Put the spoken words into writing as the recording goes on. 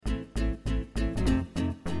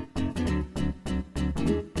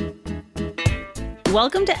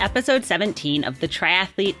Welcome to episode 17 of the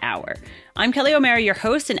Triathlete Hour. I'm Kelly O'Mara, your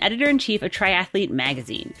host and editor-in-chief of Triathlete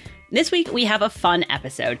Magazine. This week, we have a fun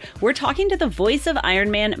episode. We're talking to the voice of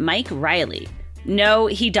Ironman, Mike Reilly. No,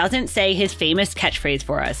 he doesn't say his famous catchphrase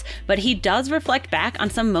for us, but he does reflect back on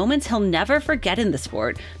some moments he'll never forget in the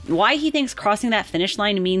sport, why he thinks crossing that finish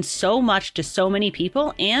line means so much to so many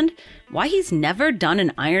people, and why he's never done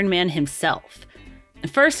an Ironman himself.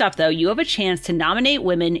 First up, though, you have a chance to nominate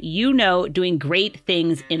women you know doing great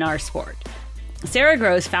things in our sport. Sarah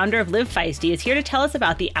Gross, founder of Live Feisty, is here to tell us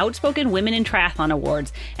about the Outspoken Women in Triathlon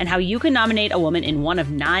Awards and how you can nominate a woman in one of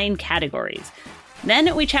 9 categories.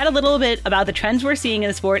 Then we chat a little bit about the trends we're seeing in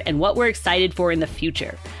the sport and what we're excited for in the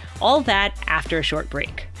future. All that after a short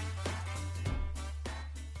break.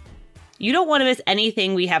 You don't want to miss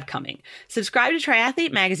anything we have coming. Subscribe to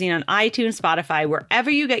Triathlete Magazine on iTunes, Spotify,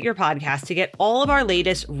 wherever you get your podcasts to get all of our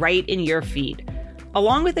latest right in your feed.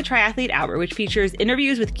 Along with the Triathlete Hour, which features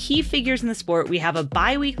interviews with key figures in the sport, we have a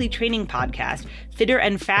bi-weekly training podcast, Fitter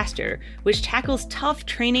and Faster, which tackles tough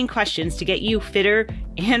training questions to get you fitter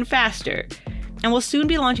and faster. And we'll soon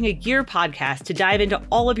be launching a gear podcast to dive into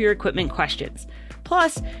all of your equipment questions.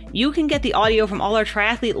 Plus, you can get the audio from all our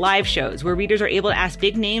Triathlete live shows where readers are able to ask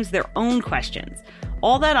big names their own questions.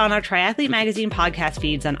 All that on our Triathlete Magazine podcast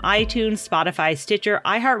feeds on iTunes, Spotify, Stitcher,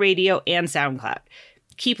 iHeartRadio, and SoundCloud.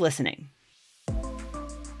 Keep listening.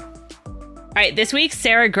 All right, this week,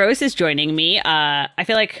 Sarah Gross is joining me. I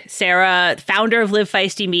feel like Sarah, founder of Live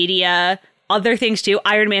Feisty Media, other things too,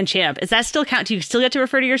 Ironman champ. Does that still count? Do you still get to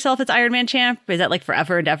refer to yourself as Ironman champ? Is that like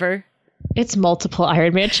forever and ever? It's multiple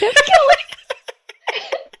Ironman champ.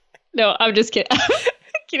 No, I'm just kidding.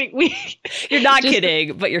 Kidding. You're not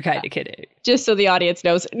kidding, but you're kind of kidding. Just so the audience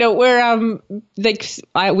knows. No, we're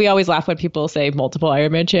we always laugh when people say multiple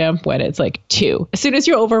Ironman champ when it's like 2. As soon as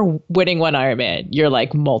you're over winning one Ironman, you're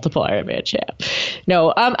like multiple Ironman champ.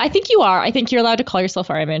 No, I think you are. I think you're allowed to call yourself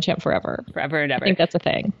Ironman champ forever. Forever and ever. I think that's a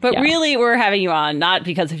thing. But really, we're having you on not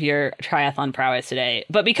because of your triathlon prowess today,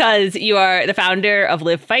 but because you are the founder of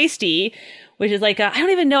Live Feisty, which is like, I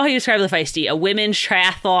don't even know how you describe Live Feisty, a women's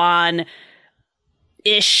triathlon-ish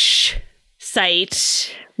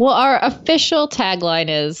site. Well, our official tagline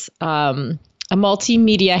is a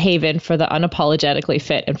multimedia haven for the unapologetically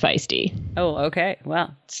fit and feisty. Oh, okay.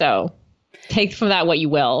 Well. So take from that what you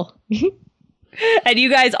will. And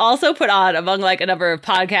you guys also put on, among like a number of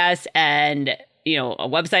podcasts and, you know, a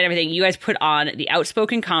website and everything, you guys put on the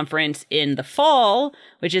Outspoken Conference in the fall,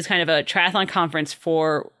 which is kind of a triathlon conference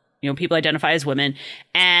for, you know, people identify as women.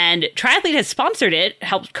 And Triathlete has sponsored it,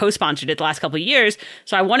 helped co-sponsored it the last couple of years.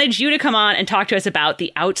 So I wanted you to come on and talk to us about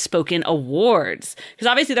the Outspoken Awards. Because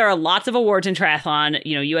obviously there are lots of awards in triathlon.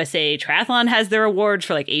 You know, USA Triathlon has their awards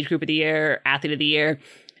for like Age Group of the Year, Athlete of the Year.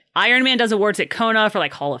 Ironman does awards at Kona for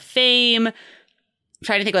like Hall of Fame. I'm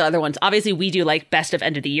trying to think of other ones. Obviously we do like Best of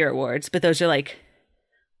End of the Year awards, but those are like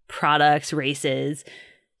products, races.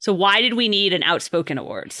 So why did we need an Outspoken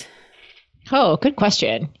Awards? Oh, good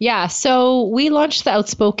question. Yeah. So we launched the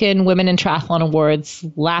Outspoken Women in Triathlon Awards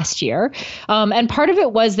last year. And part of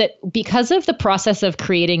it was that because of the process of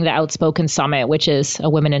creating the Outspoken Summit, which is a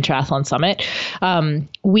Women in Triathlon Summit,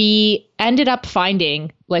 we ended up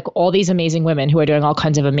finding like all these amazing women who are doing all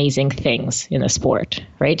kinds of amazing things in the sport,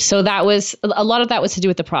 right? So that was a lot of that was to do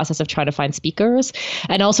with the process of trying to find speakers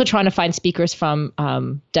and also trying to find speakers from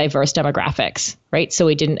diverse demographics, right? So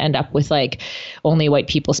we didn't end up with like only white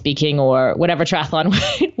people speaking or whatever triathlon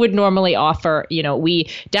would normally offer. You know, we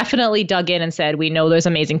definitely dug in and said, we know there's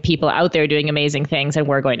amazing people out there doing amazing things and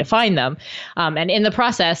we're going to find them. And in the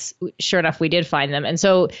process, sure enough, we did find them. And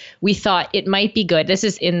so we thought it might be good. This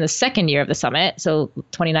is in the second year of the summit, so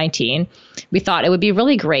 2019. We thought it would be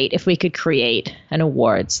really great if we could create an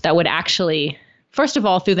awards that would actually, first of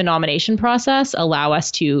all, through the nomination process, allow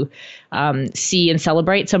us to see and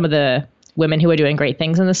celebrate some of the women who are doing great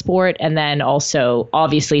things in the sport. And then also,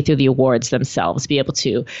 obviously, through the awards themselves, be able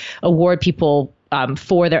to award people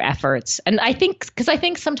for their efforts. And I think, because I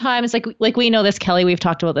think sometimes, like we know this, Kelly, we've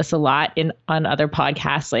talked about this a lot on other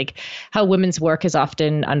podcasts, like how women's work is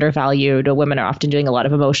often undervalued, or women are often doing a lot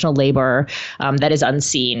of emotional labor that is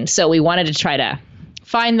unseen. So we wanted to try to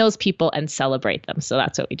find those people and celebrate them. So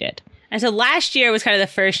that's what we did. And so last year was kind of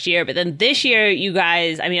the first year, but then this year, you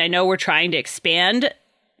guys, I mean, I know we're trying to expand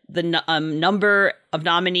the number of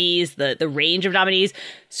nominees, the range of nominees.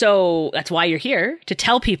 So that's why you're here, to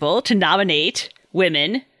tell people to nominate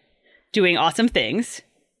women doing awesome things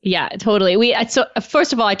Yeah, totally. So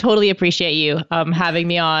first of all, I totally appreciate you having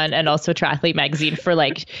me on, and also Triathlete Magazine for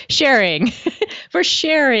like sharing for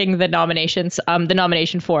sharing the nominations, the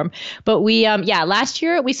nomination form. But last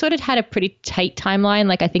year we sort of had a pretty tight timeline.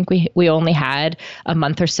 Like I think we only had a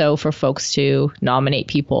month or so for folks to nominate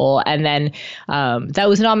people, and then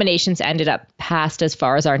those nominations ended up passed as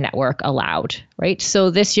far as our network allowed. Right. So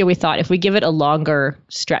this year we thought if we give it a longer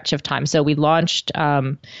stretch of time, so we launched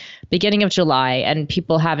beginning of July, and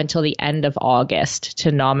people have until the end of August to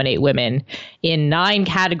nominate women in 9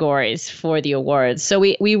 categories for the awards. So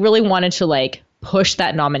we really wanted to like push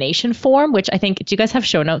that nomination form, which I think, do you guys have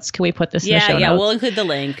show notes? Can we put this in the show notes? Yeah, we'll include the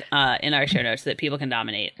link in our show notes so that people can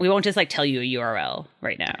nominate. We won't just like tell you a URL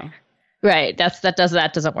right now. Right. That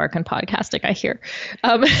doesn't work in podcasting, I hear.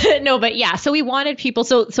 No, but yeah. So we wanted people.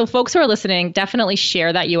 So folks who are listening, definitely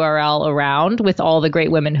share that URL around with all the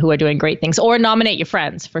great women who are doing great things, or nominate your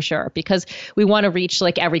friends for sure, because we want to reach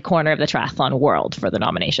like every corner of the triathlon world for the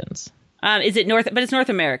nominations. Is it but it's North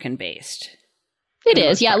American based? It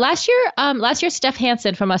is. Yeah. Last year, Steph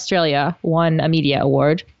Hansen from Australia won a media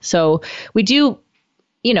award. So we do,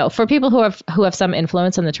 for people who have some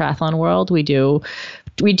influence in the triathlon world, we do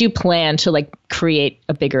plan to like create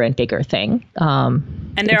a bigger and bigger thing.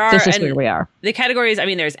 And this is where we are. The categories, I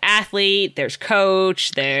mean, there's athlete, there's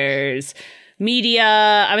coach, there's media.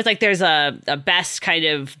 I was like, there's a best kind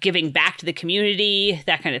of giving back to the community,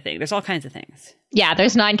 that kind of thing. There's all kinds of things. Yeah,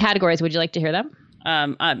 there's 9 categories. Would you like to hear them?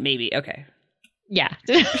 Maybe. Okay. Yeah.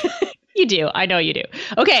 You do. I know you do.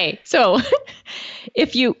 Okay. So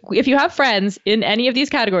if you have friends in any of these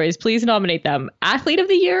categories, please nominate them. Athlete of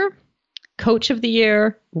the Year, Coach of the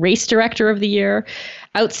Year, Race Director of the Year,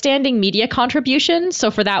 Outstanding Media Contribution.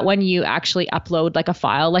 So for that one, you actually upload like a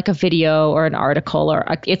file, like a video or an article, or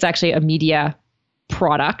it's actually a media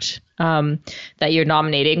product that you're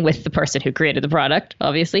nominating with the person who created the product,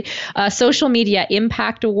 obviously. Social Media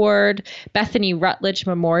Impact Award, Bethany Rutledge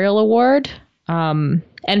Memorial Award.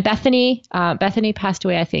 And Bethany passed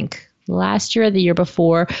away, I think, last year or the year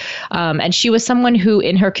before. And she was someone who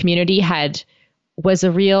in her community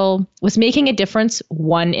was making a difference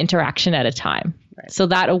one interaction at a time. Right. So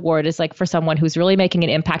that award is like for someone who's really making an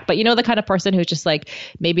impact, but the kind of person who's just like,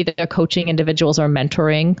 maybe they're coaching individuals or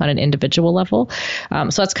mentoring on an individual level.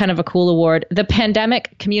 So that's kind of a cool award. The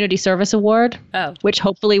Pandemic Community Service Award, which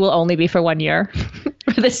hopefully will only be for 1 year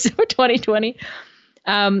for 2020.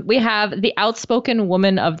 We have the Outspoken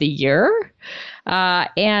Woman of the Year,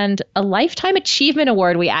 and a Lifetime Achievement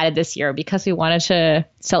Award we added this year because we wanted to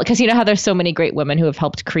sell it. Because you know how there's so many great women who have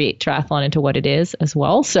helped create triathlon into what it is as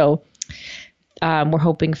well. So we're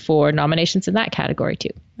hoping for nominations in that category too.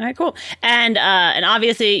 All right, cool. And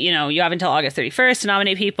obviously, you have until August 31st to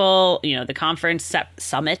nominate people. The conference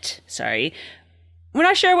summit. Sorry. We're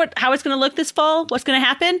not sure how it's going to look this fall, what's going to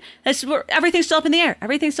happen. Everything's still up in the air.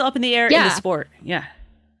 Everything's still up in the air in the sport. Yeah.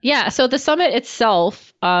 Yeah. So the summit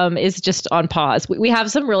itself is just on pause. We have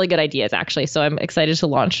some really good ideas, actually. So I'm excited to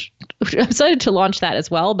launch that as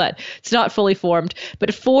well, but it's not fully formed.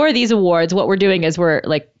 But for these awards, what we're doing is we're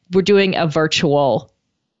doing a virtual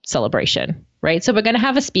celebration, right? So we're going to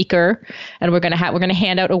have a speaker, and we're going to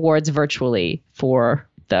hand out awards virtually for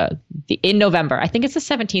in November. I think it's the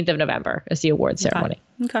 17th of November is the award ceremony.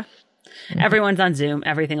 Okay. Mm-hmm. Everyone's on Zoom.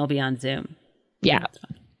 Everything will be on Zoom. Yeah.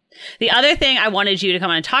 The other thing I wanted you to come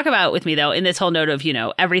on and talk about with me, though, in this whole note of,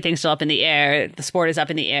 everything's still up in the air, the sport is up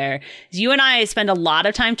in the air, is you and I spend a lot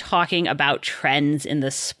of time talking about trends in the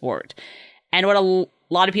sport. And what a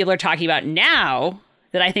lot of people are talking about now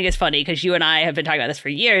that I think is funny, because you and I have been talking about this for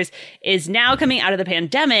years, is now coming out of the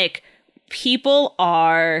pandemic, people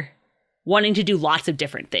are wanting to do lots of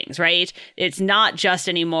different things, right? It's not just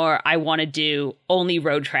anymore, I want to do only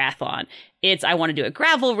road triathlon. It's, I want to do a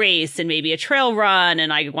gravel race and maybe a trail run,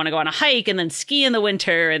 and I want to go on a hike and then ski in the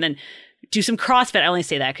winter and then do some CrossFit. I only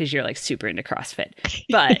say that because you're like super into CrossFit,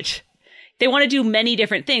 but they want to do many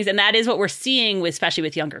different things. And that is what we're seeing, especially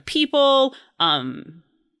with younger people,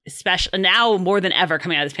 especially now more than ever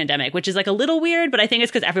coming out of this pandemic, which is like a little weird, but I think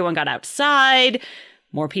it's because everyone got outside.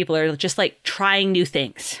 More people are just like trying new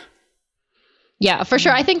things. Yeah, for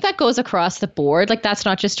sure. I think that goes across the board. Like, that's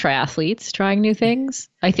not just triathletes trying new things.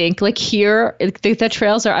 I think like here, the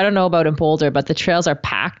trails are, I don't know about in Boulder, but the trails are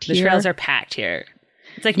packed here. The trails are packed here.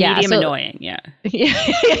 It's like medium annoying. Yeah. Yeah,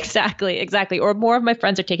 exactly. Or more of my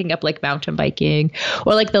friends are taking up like mountain biking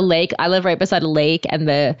or like the lake. I live right beside a lake, and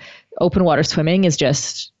the open water swimming is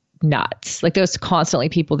just nuts. Like, there's constantly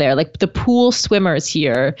people there. Like, the pool swimmers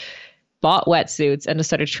here bought wetsuits and just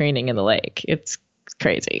started training in the lake. It's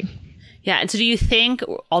crazy. Yeah. And so do you think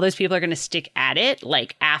all those people are going to stick at it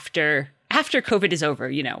like after COVID is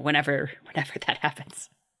over, whenever that happens?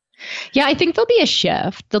 Yeah, I think there'll be a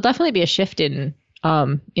shift. There'll definitely be a shift in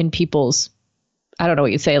people's, I don't know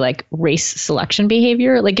what you'd say, like race selection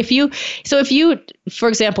behavior. Like if you, for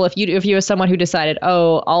example, if you were someone who decided,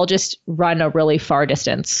 oh, I'll just run a really far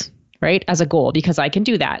distance, right, as a goal because I can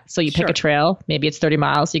do that. So you pick a trail, maybe it's 30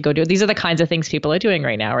 miles, you go do it. These are the kinds of things people are doing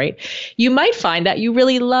right now, right? You might find that you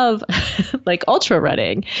really love like ultra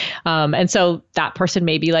running. And so that person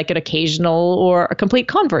may be like an occasional or a complete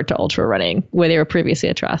convert to ultra running where they were previously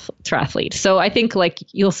a triathlete. So I think like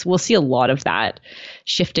we'll see a lot of that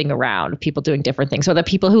shifting around, people doing different things. So the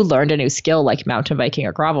people who learned a new skill like mountain biking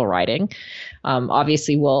or gravel riding,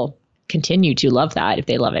 obviously will continue to love that if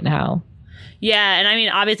they love it now. Yeah, and I mean,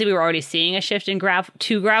 obviously, we were already seeing a shift in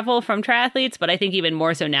gravel from triathletes, but I think even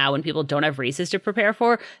more so now when people don't have races to prepare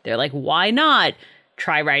for, they're like, why not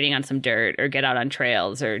try riding on some dirt or get out on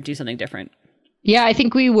trails or do something different? Yeah, I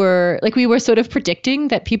think we were sort of predicting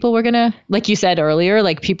that people were gonna, like you said earlier,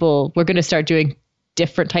 like people were gonna start doing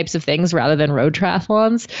different types of things rather than road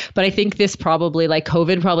triathlons. But I think this probably, like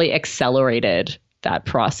COVID probably accelerated that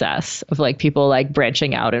process of like people like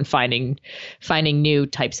branching out and finding new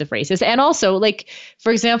types of races. And also like,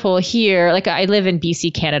 for example, here, like I live in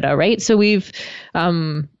BC, Canada, right? So we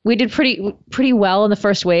did pretty well in the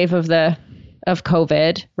first wave of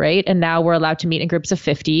COVID, right? And now we're allowed to meet in groups of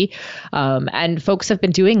 50. And folks have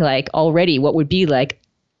been doing like already what would be like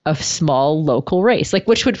a small local race, like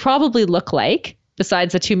which would probably look like,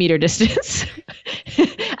 besides a 2-meter distance,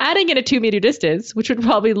 adding in a 2-meter distance, which would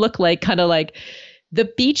probably look like kind of like the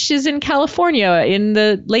beaches in California in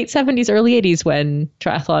the late 70s, early 80s when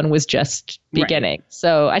triathlon was just beginning. Right.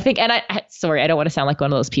 So I think, and I don't want to sound like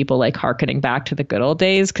one of those people like hearkening back to the good old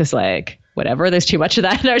days because like whatever, there's too much of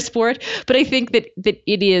that in our sport. But I think that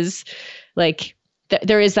it is like,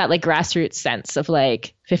 there is that like grassroots sense of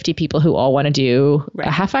like 50 people who all want to do a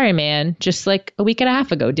half Ironman, just like a week and a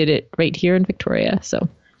half ago did it right here in Victoria. So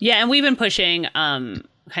yeah, and we've been pushing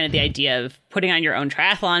kind of the idea of putting on your own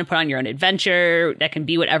triathlon, put on your own adventure that can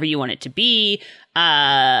be whatever you want it to be.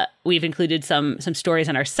 We've included some stories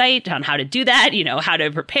on our site on how to do that, you know, how to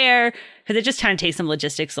prepare, because it just kind of takes some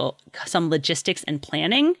logistics and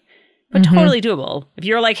planning, but totally doable. If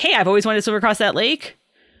you're like, hey, I've always wanted to swim across that lake,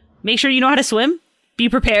 make sure you know how to swim, be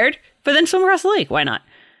prepared, but then swim across the lake. Why not?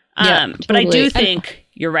 Totally. But I do think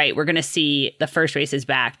you're right. We're going to see the first races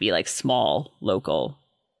back be like small, local.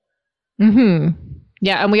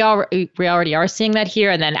 Yeah, and we already are seeing that here.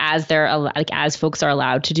 And then as folks are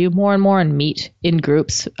allowed to do more and more and meet in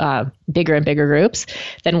groups, bigger and bigger groups,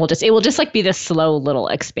 then it will just like be this slow little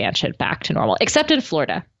expansion back to normal, except in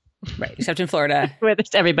Florida. Right, except in Florida, where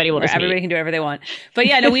everybody can do whatever they want. But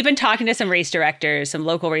yeah, no, we've been talking to some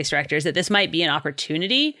local race directors, that this might be an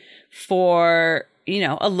opportunity for, you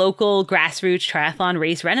know, a local grassroots triathlon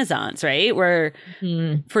race renaissance, right? Where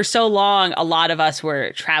for so long, a lot of us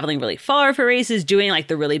were traveling really far for races, doing like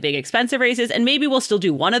the really big expensive races. And maybe we'll still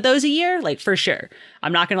do one of those a year, like for sure.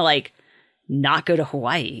 I'm not going to like not go to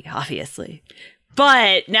Hawaii, obviously.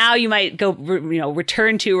 But now you might go,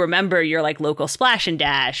 remember your like local splash and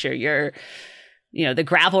dash, or your, you know, the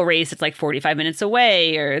gravel race that's like 45 minutes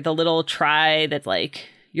away, or the little try that's like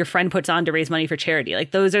your friend puts on to raise money for charity.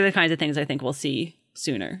 Like those are the kinds of things I think we'll see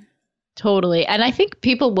sooner. Totally. And I think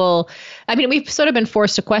people we've sort of been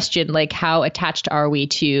forced to question, like, how attached are we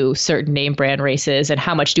to certain name brand races, and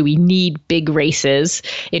how much do we need big races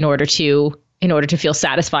in order to feel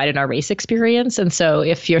satisfied in our race experience. And so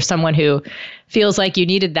if you're someone who feels like you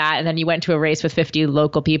needed that, and then you went to a race with 50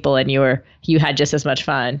 local people and you had just as much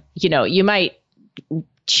fun, you know, you might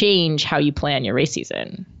change how you plan your race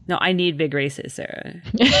season. No, I need big races, Sarah.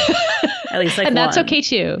 At least like and that's one. Okay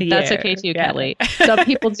too. That's okay too, yeah. Kelly. Some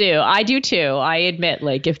people do. I do too. I admit,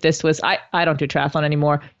 like, if this was, I don't do triathlon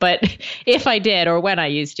anymore, but if I did, or when I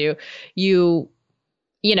used to, you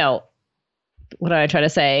know, what am I trying to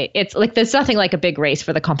say? It's like, there's nothing like a big race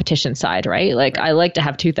for the competition side, right? Like, I like to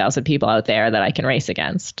have 2,000 people out there that I can race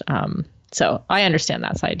against. So I understand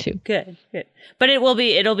that side too. Good. But it'll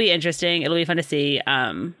be interesting. It'll be fun to see.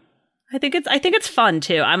 I think it's fun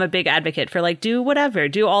too. I'm a big advocate for like, do whatever,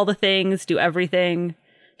 do all the things, do everything,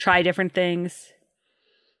 try different things.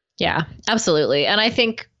 Yeah, absolutely. And I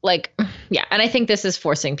think this is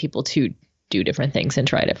forcing people to do different things and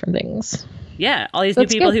try different things. Yeah, all these new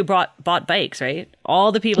people who bought bikes, right?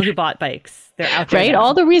 All the people who bought bikes, they're out there. Right? Now.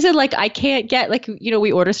 All the reason, like, I can't get, like, you know,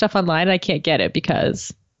 we order stuff online and I can't get it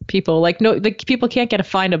because people people can't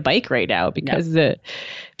find a bike right now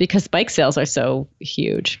because bike sales are so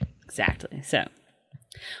huge. Exactly. So,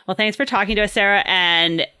 well, thanks for talking to us, Sarah.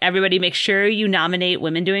 And everybody, make sure you nominate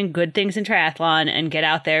women doing good things in triathlon and get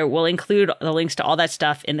out there. We'll include the links to all that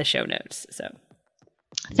stuff in the show notes. So,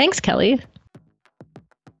 Thanks, Kelly.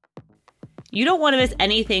 You don't want to miss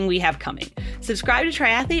anything we have coming. Subscribe to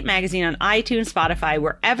Triathlete Magazine on iTunes, Spotify,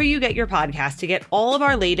 wherever you get your podcasts to get all of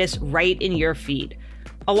our latest right in your feed.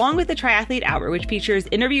 Along with the Triathlete Hour, which features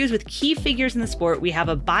interviews with key figures in the sport, we have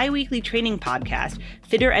a bi-weekly training podcast,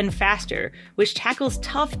 Fitter and Faster, which tackles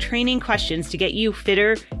tough training questions to get you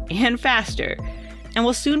fitter and faster. And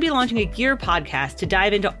we'll soon be launching a gear podcast to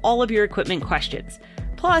dive into all of your equipment questions.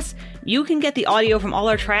 Plus, you can get the audio from all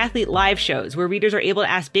our Triathlete live shows where readers are able to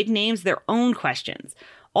ask big names their own questions.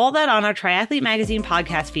 All that on our Triathlete Magazine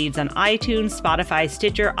podcast feeds on iTunes, Spotify,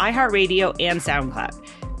 Stitcher, iHeartRadio, and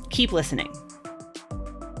SoundCloud. Keep listening.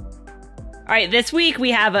 All right, this week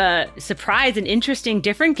we have a surprise and interesting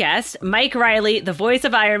different guest, Mike Reilly, the voice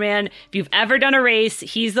of Ironman. If you've ever done a race,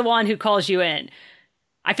 he's the one who calls you in.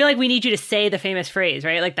 I feel like we need you to say the famous phrase,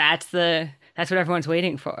 right? Like that's what everyone's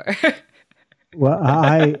waiting for. Well,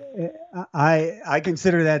 I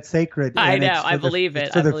consider that sacred. I know. I believe it.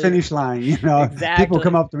 It's to the finish line, you know. Exactly. People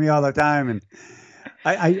come up to me all the time, and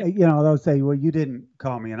I you know, they'll say, "Well, you didn't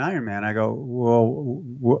call me an Ironman." I go,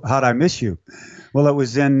 "Well, how'd I miss you?" Well, it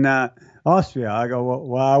was in Austria. I go,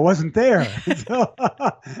 "Well, I wasn't there." So,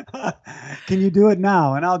 can you do it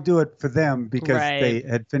now? And I'll do it for them because they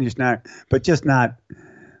had finished now, but just not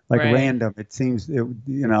like random. It seems, you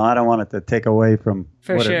know, I don't want it to take away from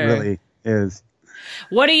what it really is.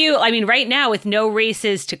 What do you, I mean, right now with no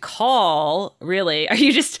races to call, really, are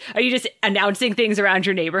you just announcing things around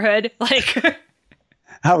your neighborhood? Like,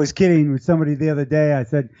 I was kidding with somebody the other day. I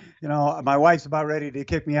said, you know, my wife's about ready to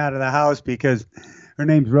kick me out of the house because her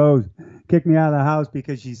name's Rose. Kick me out of the house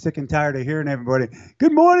because she's sick and tired of hearing everybody.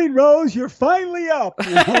 Good morning, Rose. You're finally up.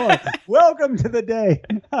 You know, welcome to the day.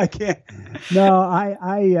 I can't.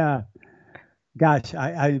 No, gosh,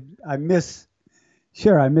 I miss.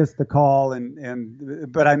 Sure, I miss the call,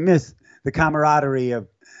 but I miss the camaraderie of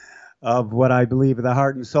what I believe are the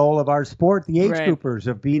heart and soul of our sport, the age groupers,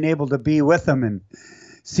 of being able to be with them and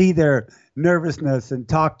see their nervousness and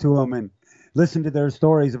talk to them and listen to their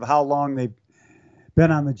stories of how long they've been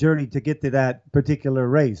on the journey to get to that particular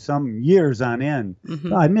race, some years on end.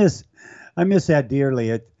 Mm-hmm. I miss that dearly.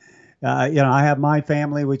 You know, I have my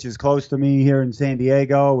family, which is close to me here in San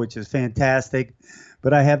Diego, which is fantastic.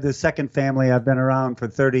 But I have this second family I've been around for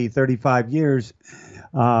 30, 35 years.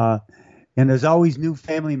 And there's always new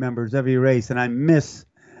family members every race. And I miss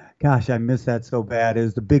that so bad.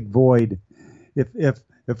 Is the big void.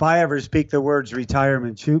 If I ever speak the words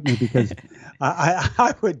retirement, shoot me, because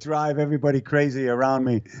I would drive everybody crazy around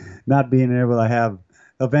me not being able to have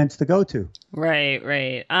events to go to.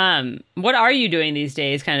 Right. What are you doing these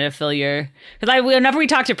days kind of fill your, because whenever we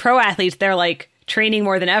talk to pro athletes, they're like, training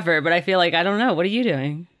more than ever, but I feel like, I don't know. What are you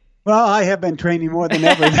doing? Well, I have been training more than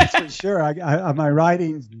ever, that's for sure. My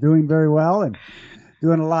riding's doing very well and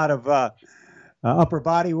doing a lot of upper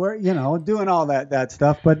body work, you know, doing all that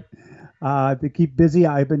stuff. But to keep busy,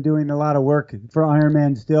 I've been doing a lot of work for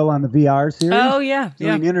Ironman still on the VR series. Oh, yeah.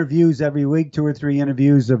 Doing interviews every week, 2 or 3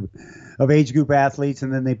 interviews of age group athletes,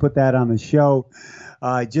 and then they put that on the show.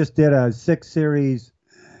 I just did a 6 series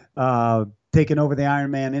taking over the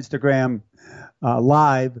Ironman Instagram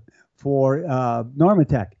live for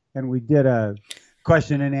Normatec, and we did a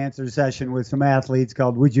question and answer session with some athletes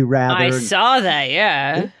called Would You Rather. I saw that,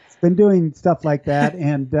 yeah. It's been doing stuff like that,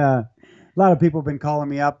 and a lot of people have been calling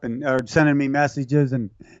me up and or sending me messages and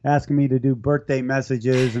asking me to do birthday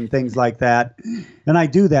messages and things like that, and I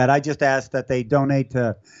do that. I just ask that they donate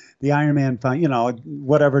to the Ironman Foundation, you know,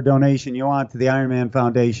 whatever donation you want to the Ironman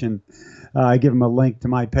Foundation. I give them a link to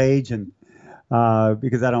my page, and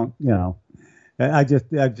because I don't, you know, I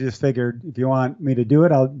just figured if you want me to do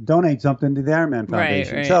it, I'll donate something to the Ironman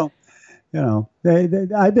Foundation. Right. So, you know,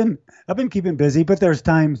 I've been keeping busy, but there's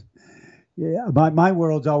times. Yeah, my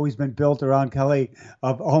world's always been built around, Kelly,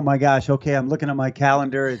 of, oh my gosh, okay, I'm looking at my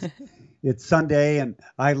calendar. It's Sunday, and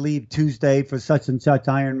I leave Tuesday for such and such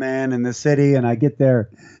Ironman in the city, and I get there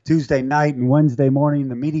Tuesday night, and Wednesday morning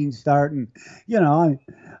the meetings start, and you know,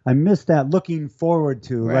 I miss that looking forward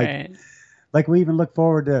to, like we even look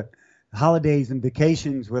forward to holidays and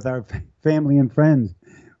vacations with our family and friends.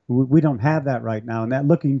 We don't have that right now, and that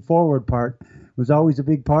looking forward part was always a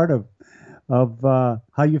big part of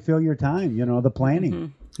how you fill your time. You know, the planning.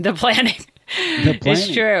 Mm-hmm. The planning.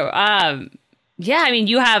 It's true. Yeah, I mean,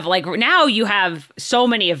 you have now you have so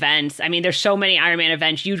many events. I mean, there's so many Ironman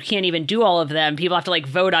events. You can't even do all of them. People have to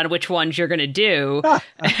vote on which ones you're going to do.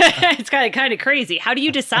 It's kind of crazy. How do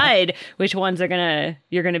you decide which ones you're going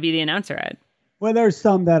to be the announcer at? Well, there's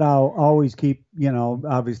some that I'll always keep,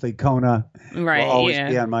 obviously Kona Right. will always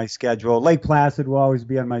be on my schedule. Lake Placid will always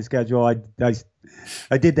be on my schedule. I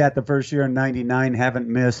did that the first year in '99, haven't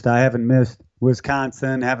missed. I haven't missed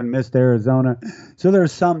Wisconsin, haven't missed Arizona. So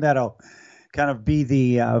there's some that'll kind of be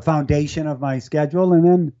the foundation of my schedule. And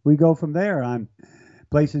then we go from there on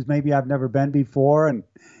places maybe I've never been before. And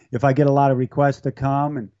if I get a lot of requests to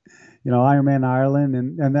come and, Ironman Ireland,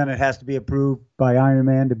 and then it has to be approved by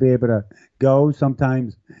Ironman to be able to go.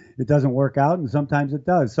 Sometimes it doesn't work out and sometimes it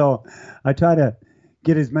does. So I try to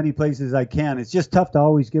get as many places as I can. It's just tough to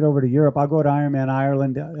always get over to Europe. I'll go to Ironman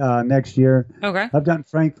Ireland next year. Okay. I've done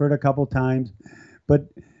Frankfurt a couple times, but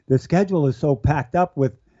the schedule is so packed up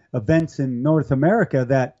with events in North America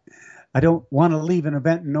that I don't want to leave an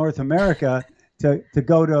event in North America to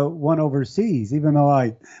go to one overseas, even though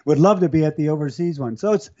I would love to be at the overseas one.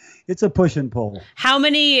 So it's a push and pull. How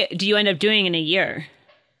many do you end up doing in a year?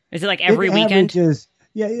 Is it like every weekend?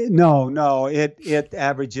 No. It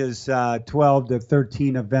averages 12 to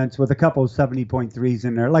 13 events with a couple of 70.3s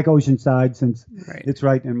in there, like Oceanside, since it's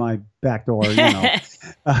right in my back door, and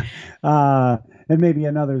maybe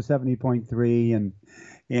another 70.3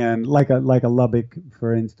 and like a Lubbock,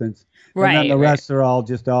 for instance. Right. And then the rest are all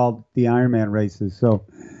the Ironman races. So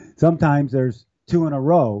sometimes there's 2 in a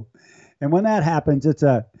row. And when that happens, it's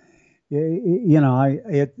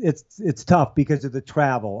it's tough because of the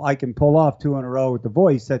travel. I can pull off 2 in a row with the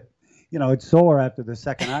voice that, it's sore after the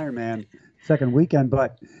second Ironman, second weekend,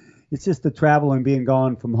 but it's just the travel and being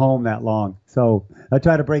gone from home that long. So I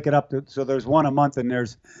try to break it up so there's one a month and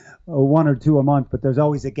there's 1 or 2 a month, but there's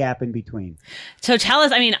always a gap in between. So tell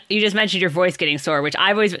us, you just mentioned your voice getting sore, which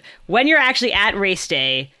when you're actually at race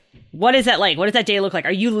day, what is that like? What does that day look like?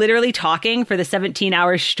 Are you literally talking for the 17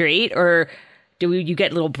 hours straight, or do you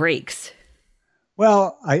get little breaks?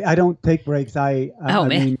 Well, I don't take breaks. I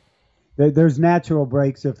mean, there's natural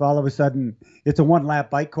breaks. If all of a sudden it's a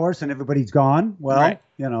 1-lap bike course and everybody's gone, well,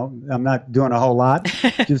 I'm not doing a whole lot,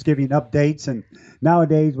 just giving updates. And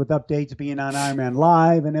nowadays with updates being on Ironman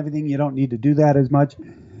Live and everything, you don't need to do that as much.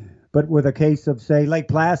 But with a case of, say, Lake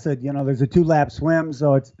Placid, there's a 2-lap swim,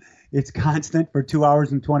 so it's constant for 2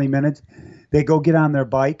 hours and 20 minutes. They go get on their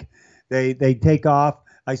bike. They take off.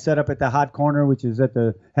 I set up at the hot corner, which is at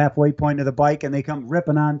the halfway point of the bike, and they come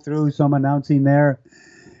ripping on through. So I'm announcing there.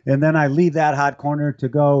 And then I leave that hot corner to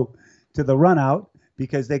go to the run out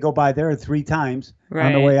because they go by there 3 times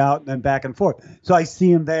on the way out and then back and forth. So I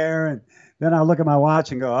see them there, and then I look at my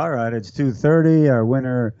watch and go, all right, it's 2:30. Our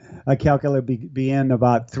winner, I calculate, be in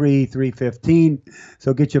about 3:15.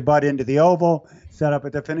 So get your butt into the oval, set up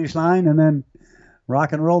at the finish line, and then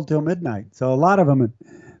rock and roll till midnight. So a lot of them,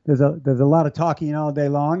 there's a lot of talking all day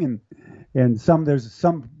long, and there's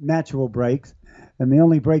some natural breaks, and the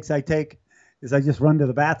only breaks I take is I just run to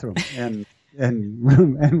the bathroom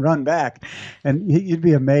and run back, and you'd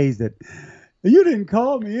be amazed at. You didn't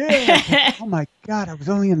call me in. Oh my God, I was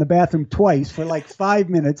only in the bathroom twice for like 5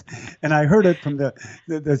 minutes, and I heard it from the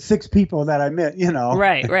 6 people that I met.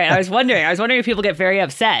 Right. I was wondering if people get very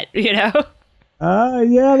upset. Yeah,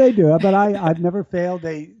 they do. But I've never failed.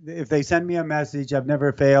 If they send me a message, I've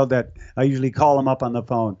never failed. That I usually call them up on the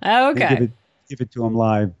phone. Oh, okay. Give it to them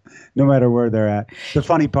live, no matter where they're at. The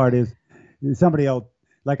funny part is, somebody else,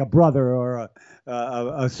 like a brother or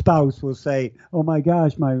a spouse, will say, "Oh my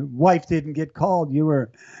gosh, my wife didn't get called. You were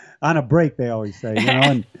on a break." They always say,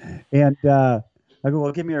 and I go,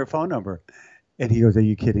 "Well, give me your phone number." And he goes, "Are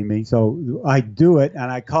you kidding me?" So I do it,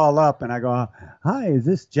 and I call up, and I go, "Hi, is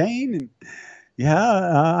this Jane?" And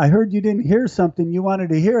yeah, I heard you didn't hear something you wanted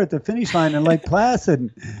to hear at the finish line in Lake Placid.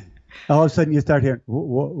 And all of a sudden, you start hearing,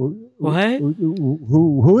 "What?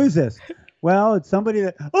 Who is this?" Well, it's somebody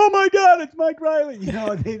that, oh my God, it's Mike Riley.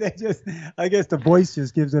 They just, I guess the voice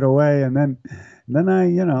just gives it away. And then I,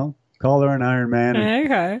 call her an Ironman.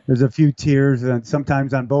 Okay. There's a few tears, and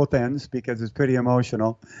sometimes on both ends because it's pretty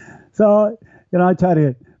emotional. So, I try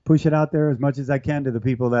to push it out there as much as I can to the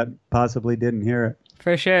people that possibly didn't hear it.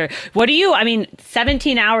 For sure.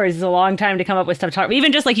 17 hours is a long time to come up with stuff to talk.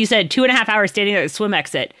 Even just like you said, 2.5 hours standing at the swim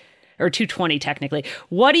exit. Or 2:20 technically.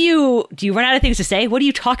 What do you run out of things to say? What do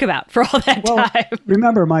you talk about for all that time?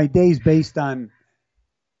 Remember, my day's based on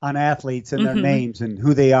athletes and their names and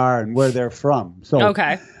who they are and where they're from. So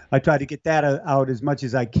okay. I try to get that out as much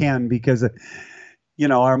as I can because,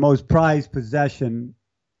 our most prized possession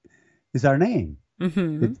is our name.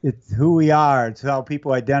 Mm-hmm. It's who we are. It's how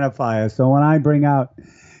people identify us. So when I bring out,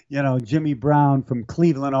 Jimmy Brown from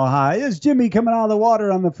Cleveland, Ohio. Is Jimmy coming out of the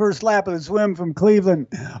water on the first lap of the swim from Cleveland?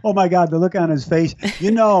 Oh my God, the look on his face,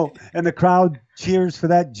 and the crowd cheers for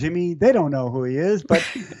that Jimmy. They don't know who he is, but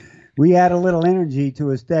we add a little energy to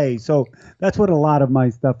his day. So that's what a lot of my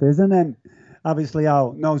stuff is. And then obviously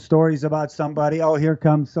I'll know stories about somebody. Oh, here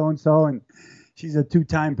comes so-and-so, and she's a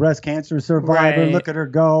 2-time breast cancer survivor. Right. Look at her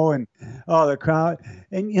go. And the crowd.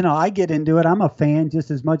 And, I get into it. I'm a fan just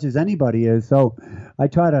as much as anybody is. So I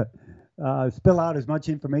try to spill out as much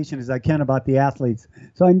information as I can about the athletes.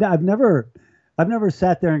 So I've never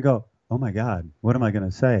sat there and go, oh my God, what am I going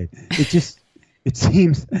to say? It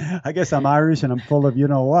seems, I guess I'm Irish and I'm full of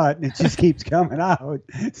what, and it just keeps coming out.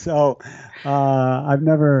 So I've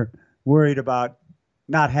never worried about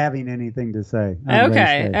not having anything to say.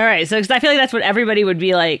 Okay. All right. So, because I feel like that's what everybody would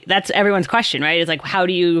be like. That's everyone's question, right? It's like, how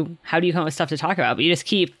do you come up with stuff to talk about? But you just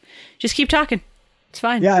keep talking. It's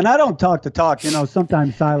fine. Yeah. And I don't talk to talk,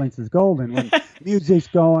 sometimes silence is golden. When music's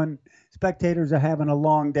going, spectators are having a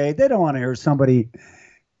long day. They don't want to hear somebody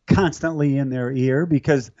constantly in their ear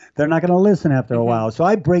because they're not going to listen after a while. So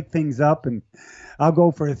I break things up and I'll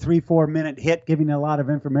go for a 3-4 minute hit, giving a lot of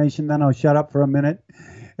information. Then I'll shut up for a minute.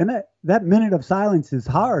 And that minute of silence is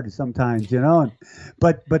hard sometimes,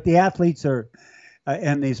 but the athletes are,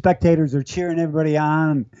 and the spectators are cheering everybody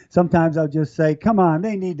on. Sometimes I'll just say, come on,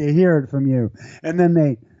 they need to hear it from you. And then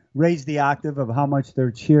they raise the octave of how much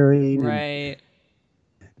they're cheering. Right.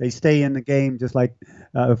 They stay in the game just like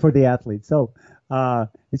for the athletes. So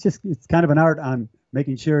it's kind of an art on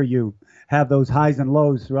making sure you have those highs and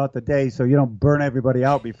lows throughout the day so you don't burn everybody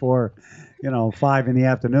out before 5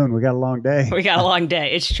 p.m. We got a long day. We got a long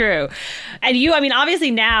day. It's true. And obviously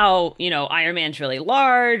now, Ironman's really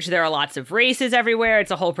large. There are lots of races everywhere. It's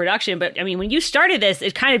a whole production. But when you started this,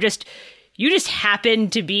 it kind of you just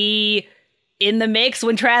happened to be in the mix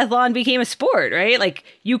when triathlon became a sport, right? Like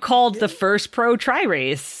you called the first pro tri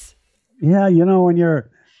race. Yeah. When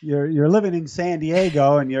you're living in San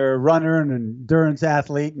Diego and you're a runner and an endurance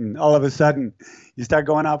athlete, and all of a sudden you start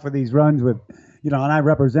going out for these runs with, and I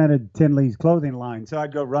represented Tinley's clothing line. So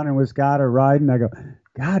I'd go running with Scott or riding. I go,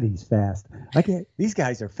 God, he's fast. These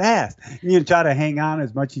guys are fast. And you try to hang on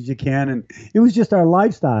as much as you can. And it was just our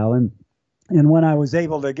lifestyle. And when I was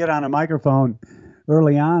able to get on a microphone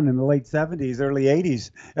early on in the late 70s, early 80s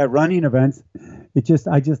at running events,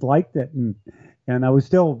 I just liked it. And I was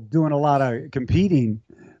still doing a lot of competing.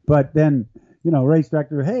 But then, race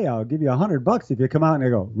director, hey, I'll give you $100 if you come out. And I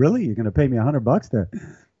go, really? You're going to pay me $100 to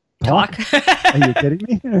talk? Are you kidding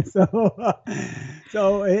me?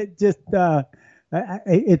 So it just,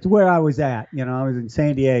 it's where I was at. I was in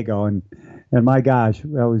San Diego, and my gosh,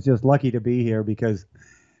 I was just lucky to be here because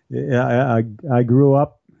I grew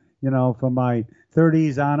up, from my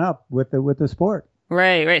 30s on up with the sport.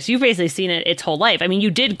 Right. So you've basically seen it its whole life.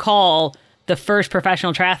 You did call the first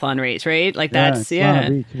professional triathlon race, right? Like that's, Long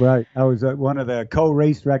Beach, right. I was one of the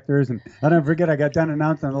co-race directors, and I'll never forget, I got done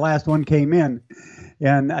announcing the last one came in,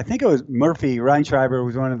 and I think it was Murphy Reinschreiber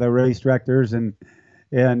was one of the race directors, and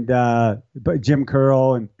but Jim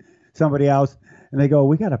Curl and somebody else, and they go,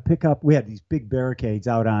 we got to pick up, we had these big barricades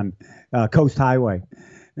out on Coast Highway.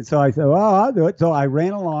 And so I said, well, I'll do it. So I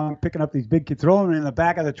ran along, picking up these big kids, throwing them in the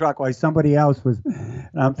back of the truck while somebody else was, and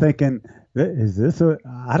I'm thinking, is this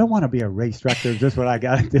I don't want to be a race director. Is this what I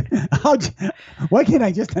got to do? Why can't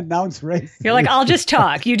I just announce race? You're like, I'll just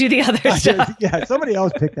talk. You do the other stuff. Yeah, somebody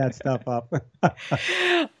else pick that stuff up.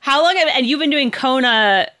 How long and you've been doing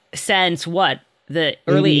Kona since what? The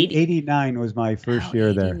early 89 was my first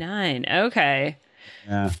year there. 89. Okay.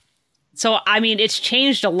 Yeah. So, it's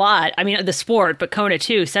changed a lot. The sport, but Kona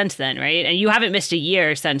too since then, right? And you haven't missed a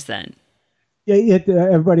year since then. Yeah,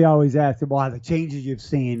 everybody always asks, well, the changes you've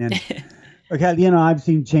seen. And okay, I've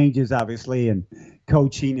seen changes, obviously, in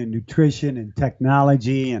coaching and nutrition and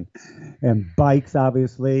technology and bikes,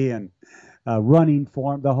 obviously, and running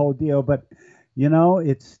form, the whole deal. But,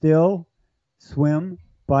 it's still swim,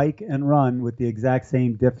 bike, and run with the exact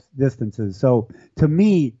same distances. So to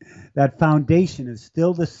me, that foundation is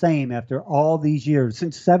still the same after all these years,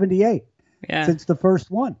 since 78, since the first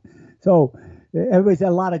one. So everybody's had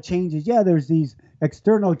a lot of changes. Yeah, there's these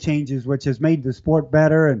external changes, which has made the sport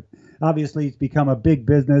better. And obviously it's become a big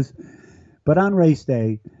business. But on race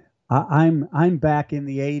day, I'm back in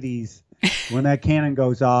the 80s when that cannon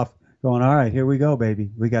goes off, going, all right, here we go, baby.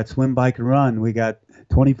 We got swim, bike, and run. We got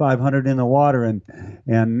 2,500 in the water, and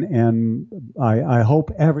I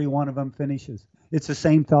hope every one of them finishes. It's the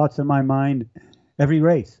same thoughts in my mind every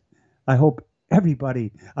race. I hope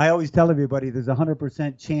everybody. I always tell everybody there's a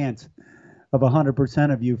 100% chance of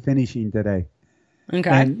 100% of you finishing today. Okay.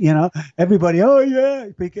 And everybody, oh yeah,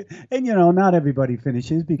 and not everybody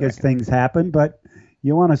finishes because things happen, but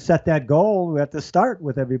you want to set that goal at the start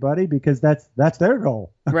with everybody because that's their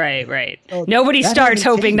goal. Right. So nobody starts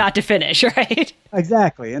hoping not to finish, right?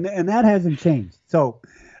 Exactly. And that hasn't changed. So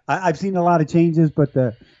I've seen a lot of changes, but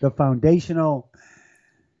the foundational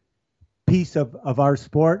piece of our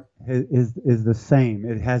sport is the same.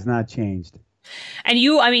 It has not changed. And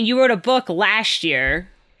you wrote a book last year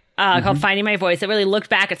called Finding My Voice that really looked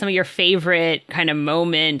back at some of your favorite kind of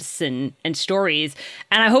moments and stories.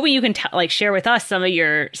 And I'm hoping you can share with us some of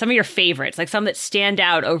your favorites, like some that stand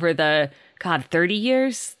out over the 30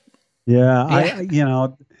 years. Yeah.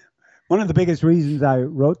 One of the biggest reasons I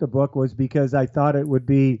wrote the book was because I thought it would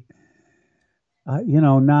be,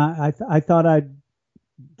 I thought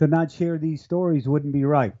to not share these stories wouldn't be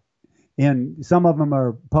right. And some of them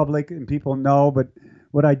are public and people know, but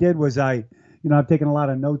what I did was I've taken a lot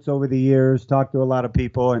of notes over the years, talked to a lot of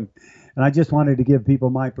people, and I just wanted to give people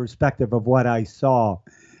my perspective of what I saw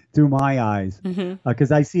through my eyes,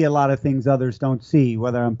 because I see a lot of things others don't see,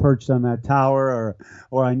 whether I'm perched on that tower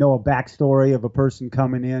or I know a backstory of a person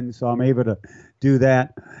coming in, so I'm able to do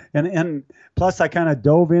that. And plus I kind of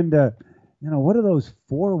dove into, what are those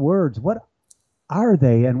 4 words? What are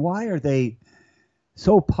they and why are they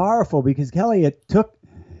so powerful? Because Kelly, it took,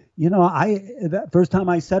 the first time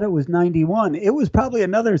I said it was 91. It was probably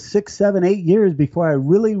another 6, 7, 8 years before I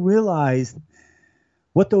really realized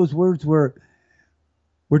what those words were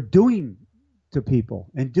doing to people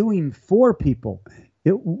and doing for people.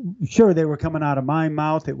 Sure, they were coming out of my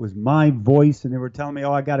mouth. It was my voice, and they were telling me,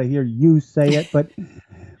 "Oh, I got to hear you say it." But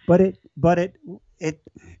it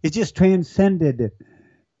just transcended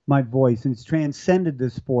my voice, and it's transcended the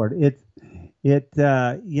sport.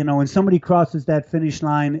 When somebody crosses that finish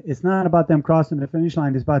line, it's not about them crossing the finish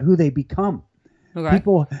line. It's about who they become. Okay.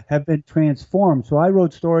 People have been transformed. So I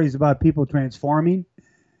wrote stories about people transforming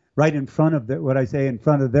right in front of in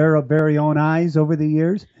front of their very own eyes over the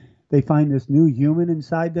years. They find this new human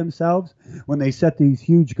inside themselves when they set these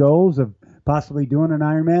huge goals of possibly doing an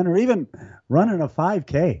Ironman or even running a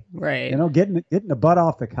 5K. Right. Getting the butt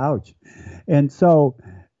off the couch. And so,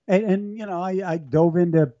 I dove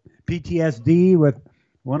into PTSD with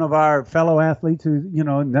one of our fellow athletes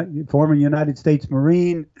who, former United States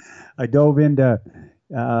Marine. I dove into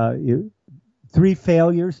 3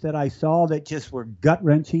 failures that I saw that just were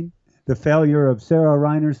gut-wrenching. The failure of Sarah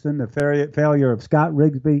Reinerson, the failure of Scott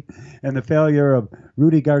Rigsby, and the failure of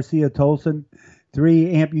Rudy Garcia Tolson,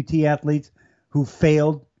 3 amputee athletes who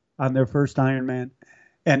failed on their first Ironman.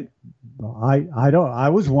 And I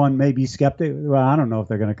was one maybe skeptic. Well, I don't know if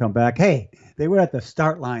they're going to come back. Hey, they were at the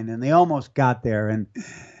start line and they almost got there,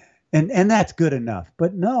 and that's good enough.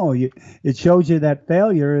 But no, it shows you that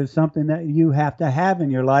failure is something that you have to have in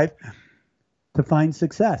your life to find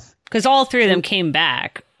success. Because all 3 of them came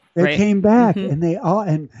back. They came back,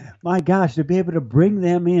 and my gosh, to be able to bring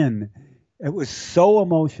them in, it was so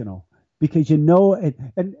emotional because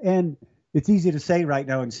and it's easy to say right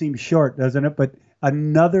now and seems short, doesn't it? But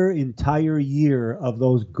another entire year of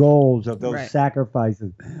those goals, of those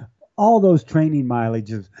sacrifices, all those training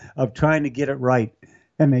mileages of trying to get it right,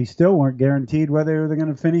 and they still weren't guaranteed whether they're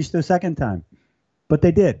going to finish the second time, but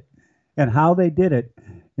they did, and how they did it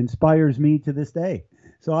inspires me to this day.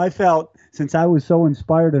 So I felt, since I was so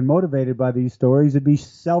inspired and motivated by these stories, it'd be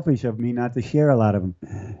selfish of me not to share a lot of them.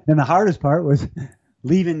 And the hardest part was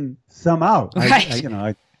leaving some out. Right.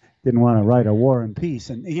 I didn't want to write a War and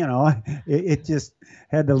Peace, and it just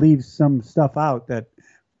had to leave some stuff out that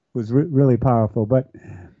was really powerful. But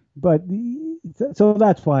so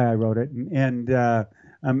that's why I wrote it, and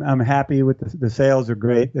I'm happy with the sales are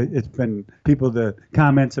great. It's been the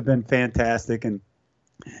comments have been fantastic, and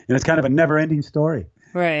it's kind of a never-ending story.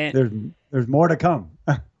 Right. There's more to come.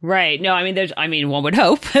 Right. No, one would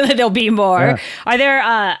hope that there'll be more. Yeah. Are there,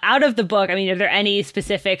 out of the book, are there any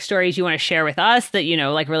specific stories you want to share with us that,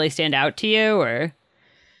 really stand out to you, or?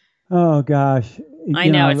 Oh, gosh. I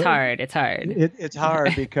know it's hard. It's hard. It's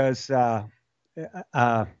hard because, Mike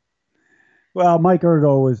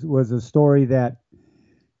Ergo was a story that,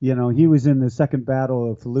 he was in the second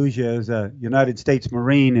battle of Fallujah as a United States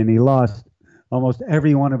Marine, and he lost almost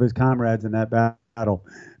every one of his comrades in that battle.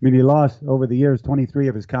 He lost over the years 23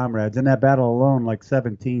 of his comrades. In that battle alone, like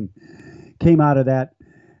 17 came out of that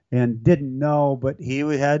and didn't know, but he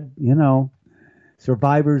had,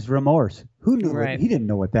 survivor's remorse. Who knew it? He didn't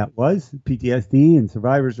know what that was, PTSD and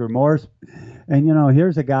survivor's remorse. And,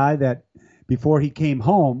 here's a guy that before he came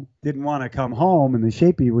home, didn't want to come home in the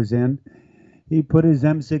shape he was in. He put his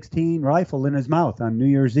M16 rifle in his mouth on New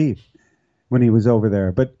Year's Eve when he was over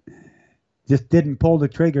there, but just didn't pull the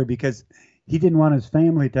trigger because he didn't want his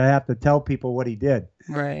family to have to tell people what he did.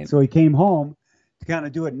 Right. So he came home to kind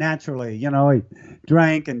of do it naturally. He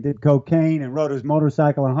drank and did cocaine and rode his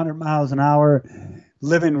motorcycle 100 miles an hour,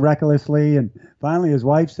 living recklessly. And finally his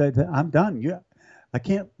wife said, "I'm done. I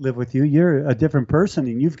can't live with you. You're a different person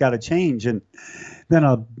and you've got to change. And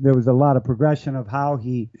then there was a lot of progression of how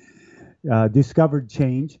he discovered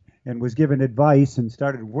change and was given advice and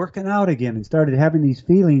started working out again and started having these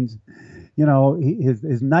feelings. You know,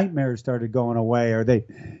 his nightmares started going away, or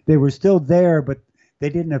they were still there, but they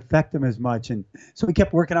didn't affect him as much. And so he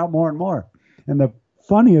kept working out more and more. And the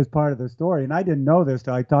funniest part of the story, and I didn't know this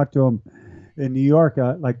till I talked to him in New York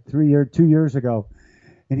like 2 years ago.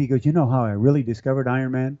 And he goes, you know how I really discovered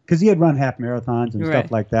Ironman? Because he had run half marathons and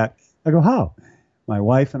stuff like that. I go, how? My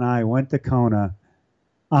wife and I went to Kona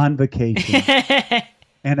on vacation.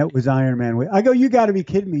 And it was Ironman. I go, you got to be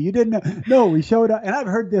kidding me. You didn't know? No, we showed up. And I've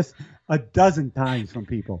heard this a dozen times from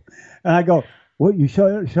people. And I go, well, you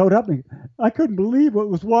showed up. And I couldn't believe what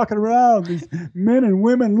was walking around. These men and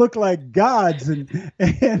women look like gods. And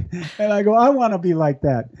I go, I want to be like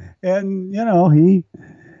that. And, you know, he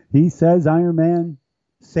says Ironman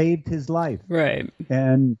saved his life. Right.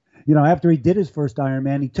 And, you know, after he did his first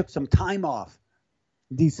Ironman, he took some time off.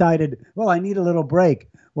 Decided, well, I need a little break.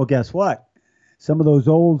 Well, guess what? Some of those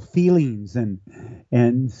old feelings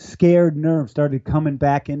and scared nerves started coming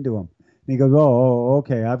back into him. And he goes, oh,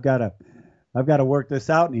 okay, I've got to work this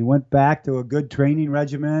out. And he went back to a good training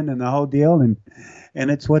regimen and the whole deal. And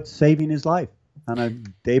it's what's saving his life on a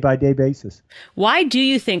day-by-day basis. Why do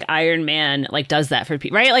you think Ironman like does that for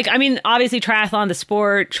people, right? Like, I mean, obviously triathlon, the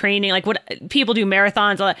sport, training, like what people do,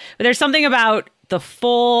 marathons, all that, but there's something about the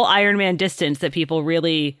full Ironman distance that people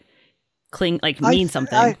really mean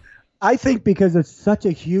something. I think because it's such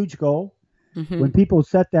a huge goal. Mm-hmm. When people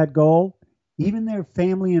set that goal, even their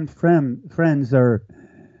family and friends are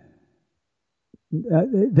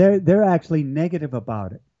they're actually negative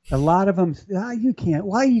about it. A lot of them, you can't.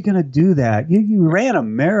 Why are you going to do that? You ran a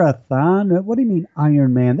marathon. What do you mean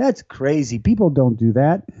Ironman? That's crazy. People don't do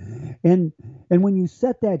that. And when you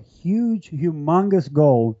set that huge, humongous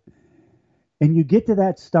goal, and you get to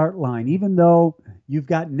that start line, even though you've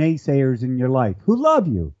got naysayers in your life who love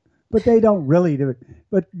you, but they don't really do it.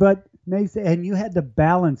 But and you had to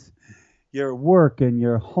balance your work and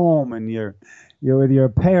your home and you're with your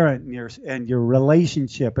parent and your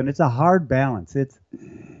relationship, and it's a hard balance. It's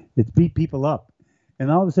beat people up,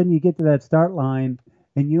 and all of a sudden you get to that start line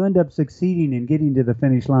and you end up succeeding in getting to the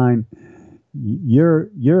finish line.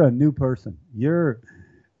 You're a new person.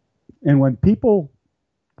 And when people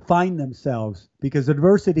find themselves, because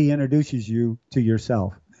adversity introduces you to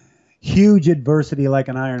yourself. Huge adversity like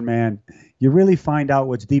an Ironman, you really find out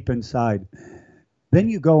what's deep inside. Then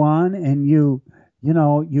you go on and you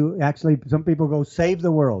actually, some people go save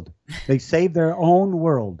the world. They save their own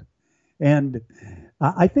world. And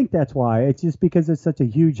I think that's why. It's just because it's such a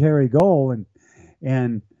huge, hairy goal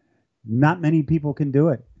and not many people can do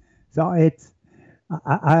it. So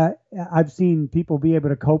I've seen people be able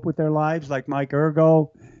to cope with their lives, like Mike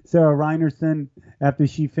Ergo, Sarah Reinerson, after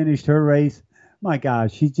she finished her race. My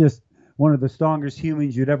gosh, she's just one of the strongest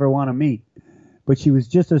humans you'd ever want to meet. But she was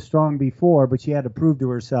just as strong before, but she had to prove to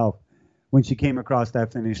herself when she came across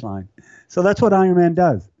that finish line. So that's what Ironman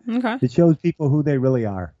does. Okay. It shows people who they really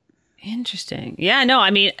are. Interesting. Yeah, no,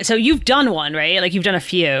 I mean, so you've done one, right? Like you've done a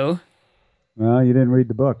few. Well, you didn't read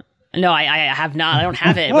the book. No, I have not. I don't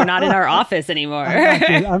have it. We're not in our office anymore.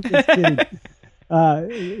 I'm just kidding.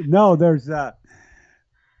 No, there's...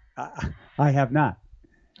 I have not.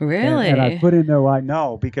 Really? And I put in there why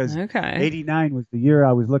no, because 89 was the year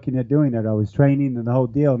I was looking at doing it. I was training and the whole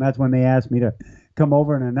deal, and that's when they asked me to come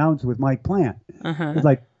over and announce with Mike Plant. Uh-huh. It's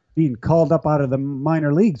like being called up out of the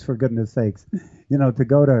minor leagues, for goodness sakes, to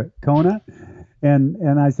go to Kona.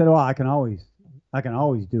 And I said, well, I can always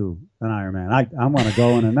do an Ironman. I want to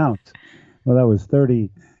go and announce. Well, that was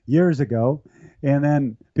 30 years ago. And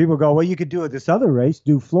then people go, well, you could do this other race,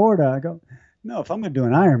 do Florida. I go, no, if I'm going to do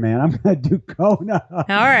an Ironman, I'm going to do Kona. All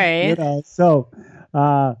right. So,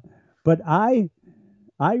 but I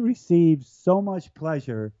receive so much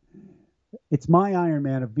pleasure. It's my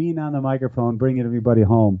Ironman of being on the microphone, bringing everybody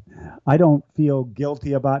home. I don't feel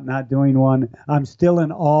guilty about not doing one. I'm still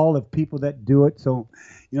in awe of people that do it. So,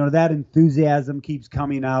 that enthusiasm keeps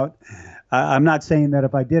coming out. I'm not saying that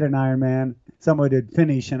if I did an Ironman, someone would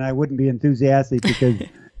finish and I wouldn't be enthusiastic because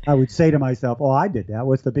I would say to myself, oh, I did that.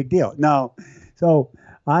 What's the big deal? No. So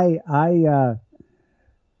my Ironman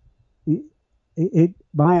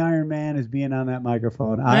is being on that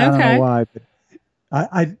microphone. I don't know why, but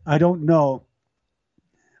I don't know.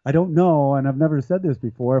 I don't know, and I've never said this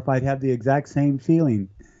before, if I'd have the exact same feeling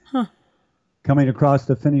coming across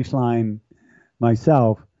the finish line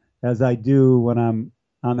myself as I do when I'm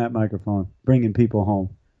on that microphone, bringing people home.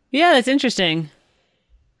 Yeah, that's interesting.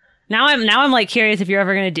 Now I'm like curious if you're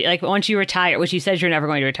ever going to do, like, once you retire, which you said you're never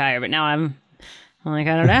going to retire, but now I'm like,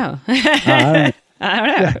 I don't know. I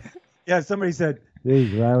don't know. Yeah, somebody said,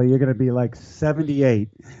 "Geez, Riley, you're going to be like 78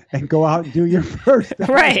 and go out and do your first."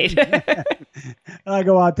 Right. And I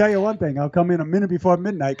go, "I'll tell you one thing. I'll come in a minute before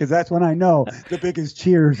midnight because that's when I know the biggest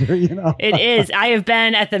cheers are, It is. I have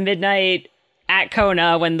been at the midnight at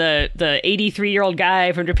Kona when the 83-year-old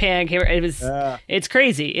guy from Japan came. It's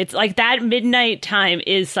crazy. It's like that midnight time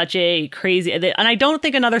is such a crazy, and I don't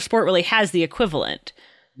think another sport really has the equivalent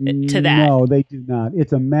to that. No, they do not.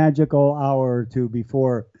 It's a magical hour or two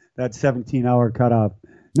before that 17-hour cutoff.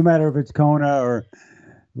 No matter if it's Kona or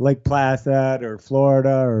Lake Placid or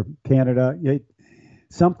Florida or Canada,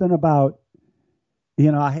 something about,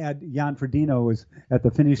 I had Jan Frodeno was at the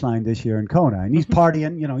finish line this year in Kona, and he's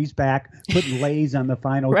partying. He's back putting lays on the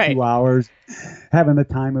final 2 hours, having the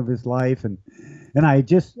time of his life. And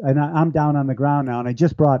I'm down on the ground now, and I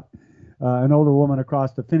just brought an older woman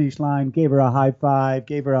across the finish line, gave her a high five,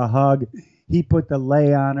 gave her a hug. He put the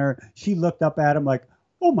lay on her. She looked up at him like,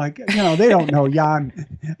 "Oh my God!" They don't know Jan.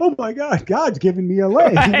 "Oh my God, God's giving me a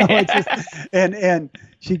lay." It's just, and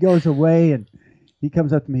she goes away, and he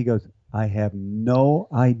comes up to me. He goes, "I have no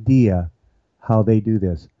idea how they do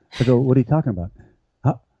this." I go, "What are you talking about?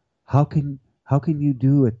 How can you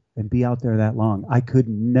do it and be out there that long?" I could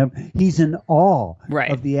never. He's in awe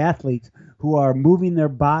of the athletes who are moving their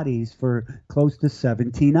bodies for close to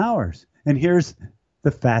 17 hours. And here's the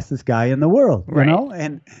fastest guy in the world,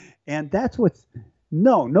 and that's what's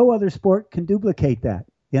no other sport can duplicate that,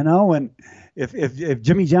 And if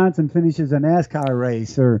Jimmy Johnson finishes a NASCAR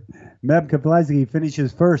race or Meb Keflezighi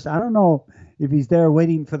finishes first, I don't know if he's there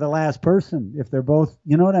waiting for the last person, if they're both,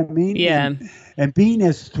 you know what I mean? Yeah. And being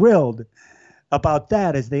as thrilled about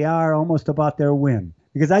that as they are almost about their win.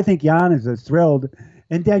 Because I think Jan is as thrilled,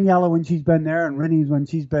 and Daniela when she's been there, and Rennie's when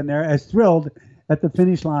she's been there, as thrilled at the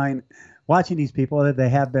finish line watching these people that they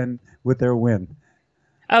have been with their win.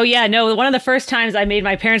 Oh, yeah. No, one of the first times I made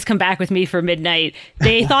my parents come back with me for midnight,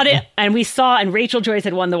 they thought it, and we saw, and Rachel Joyce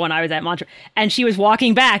had won the one I was at Montreal, and she was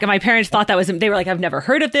walking back, and my parents thought they were like, "I've never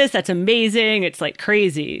heard of this. That's amazing. It's like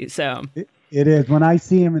crazy." So it is. When I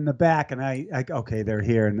see him in the back, and I okay, they're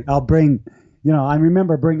here, and I'll bring, I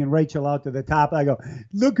remember bringing Rachel out to the top. I go,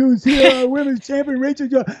 "Look who's here, our women's champion, Rachel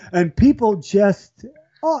Joyce," and people just,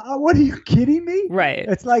 "Oh, what are you kidding me?" Right.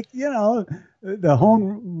 It's like, the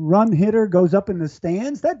home run hitter goes up in the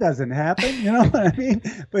stands. That doesn't happen. You know what I mean?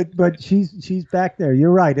 But she's back there.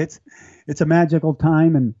 You're right. It's a magical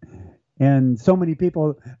time, and so many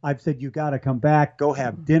people. I've said you got to come back. Go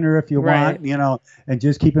have dinner if you want. And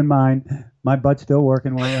just keep in mind my butt's still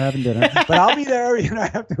working while you're having dinner. But I'll be there.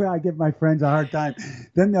 I give my friends a hard time.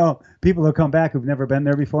 Then people will come back who've never been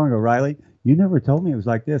there before and go, "Riley, you never told me it was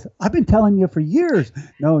like this. I've been telling you for years."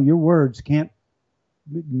 No, your words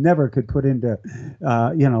never could put into,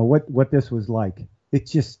 what this was like.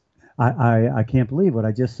 It's just, I can't believe what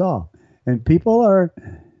I just saw. And people are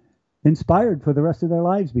inspired for the rest of their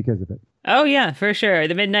lives because of it. Oh yeah, for sure.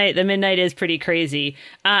 The midnight is pretty crazy.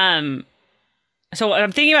 So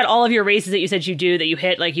I'm thinking about all of your races that you said you do, that you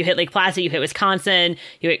hit Lake Placid, you hit Wisconsin,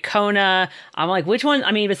 you hit Kona. I'm like, which one?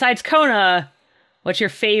 I mean, besides Kona, what's your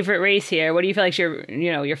favorite race here? What do you feel like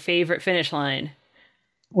your favorite finish line?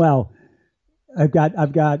 Well, I've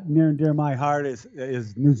got near and dear my heart is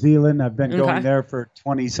New Zealand. I've been going there for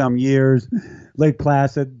 20 some years. Lake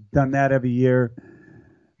Placid, done that every year.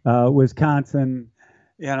 Wisconsin,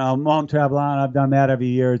 Mont Tremblant, I've done that every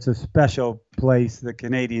year. It's a special place. The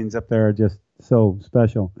Canadians up there are just so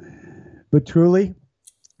special. But truly,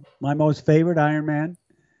 my most favorite Ironman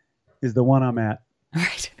is the one I'm at.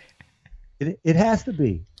 Right. It has to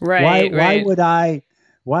be. Right.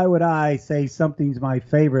 Why would I say something's my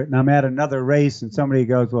favorite and I'm at another race and somebody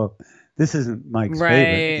goes, "Well, this isn't Mike's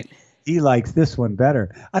favorite. He likes this one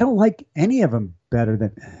better." I don't like any of them better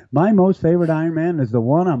than my most favorite Ironman is the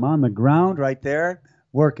one I'm on the ground right there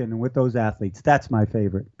working with those athletes. That's my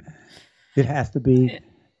favorite. It has to be,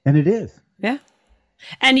 and it is. Yeah.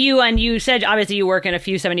 And you said obviously you work in a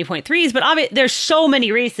few 70.3s, but there's so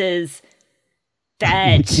many races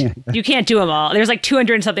that you can't do them all. There's like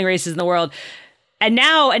 200 and something races in the world. And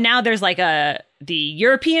now there's like the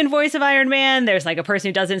European voice of Ironman. There's like a person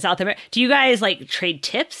who does it in South America. Do you guys like trade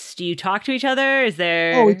tips? Do you talk to each other? Is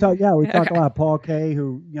there? Oh, we talk a lot. Paul Kay,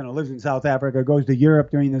 who lives in South Africa, goes to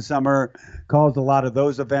Europe during the summer, calls a lot of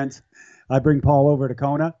those events. I bring Paul over to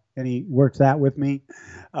Kona, and he works that with me.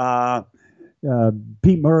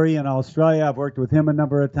 Pete Murray in Australia, I've worked with him a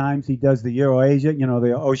number of times. He does the EuroAsia,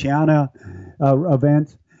 the Oceania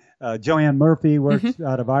events. Joanne Murphy works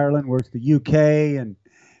out of Ireland, works the UK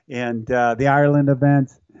and the Ireland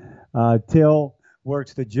events. Till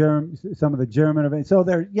works some of the German events. So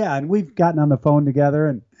and we've gotten on the phone together,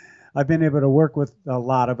 and I've been able to work with a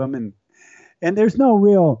lot of them, and there's no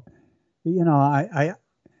real, a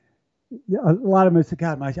lot of them say,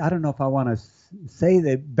 God, I don't know if I want to say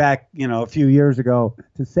that back, a few years ago,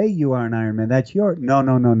 to say you are an Ironman. That's your,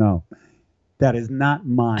 no. That is not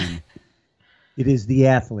mine. It is the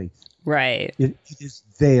athletes. Right. It is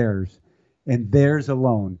theirs, and theirs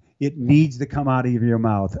alone. It needs to come out of your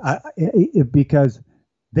mouth because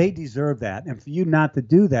they deserve that. And for you not to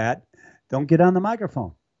do that, don't get on the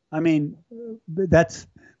microphone. I mean, that's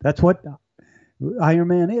what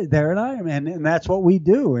Ironman is. They're an Ironman, and that's what we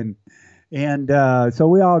do. And so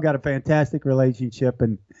we all got a fantastic relationship,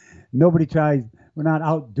 and nobody tries. We're not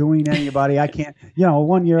outdoing anybody. I can't.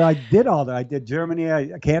 1 year I did all that. I did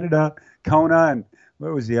Germany, Canada, Kona, and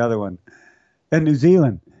where was the other one? And New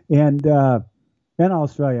Zealand and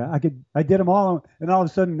Australia. I did them all, and all of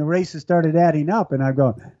a sudden the races started adding up, and I'm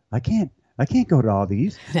going, I can't go to all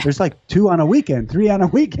these. There's like 2 on a weekend, 3 on a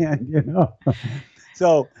weekend,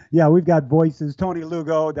 So yeah, we've got voices. Tony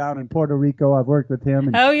Lugo down in Puerto Rico. I've worked with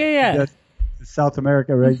him. And he does South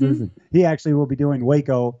America races, and he actually will be doing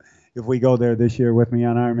Waco if we go there this year with me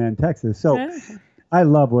on Ironman Texas. So I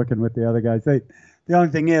love working with the other guys. The only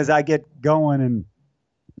thing is I get going, and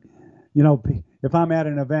if I'm at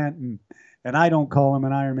an event and I don't call him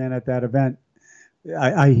an Ironman at that event,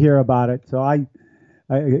 I hear about it. So I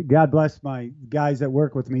God bless my guys that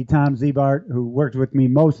work with me, Tom Zebart, who works with me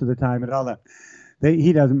most of the time at all that.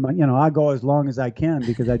 He doesn't, I go as long as I can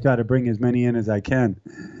because I try to bring as many in as I can.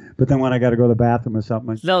 But then when I got to go to the bathroom or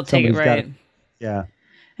something, they'll take it right. Yeah.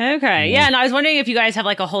 Okay. Yeah. And I was wondering if you guys have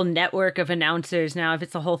like a whole network of announcers now, if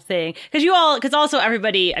it's a whole thing. Because also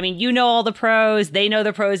everybody, I mean, all the pros, they know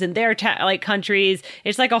the pros in their countries.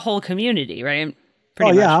 It's like a whole community, right?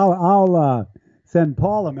 Pretty much. I'll send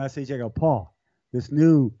Paul a message. I go, Paul, this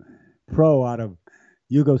new pro out of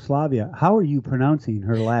Yugoslavia, how are you pronouncing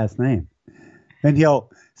her last name? And he'll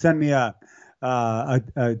send me a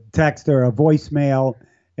text or a voicemail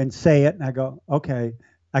and say it. And I go, okay,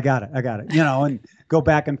 I got it. And go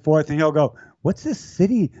back and forth. And he'll go, what's this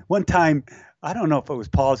city? One time, I don't know if it was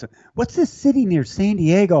Paul's. What's this city near San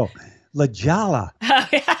Diego? La Jolla.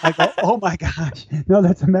 I go, oh my gosh. No,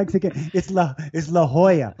 that's a Mexican. It's La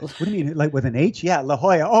Jolla. What do you mean? Like with an H? Yeah, La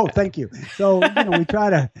Jolla. Oh, thank you. So, we try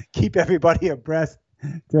to keep everybody abreast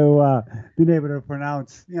to being able to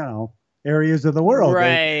pronounce, areas of the world.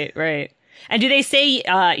 Right. And do they say,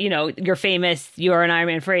 your famous "you are an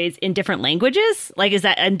Ironman" phrase in different languages? Like, is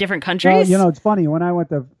that in different countries? Well, it's funny. When I went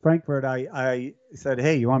to Frankfurt, I said,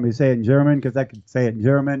 hey, you want me to say it in German? Because I could say it in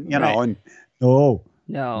German, and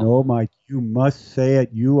no, Mike, you must say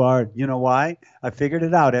it. You are, why? I figured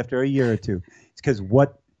it out after a year or two. It's because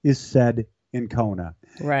what is said in Kona.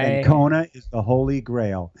 Right. And Kona is the Holy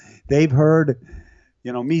Grail. They've heard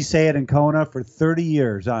me say it in Kona for 30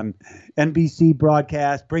 years on NBC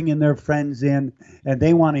broadcast, bringing their friends in, and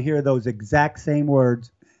they want to hear those exact same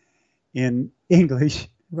words in English,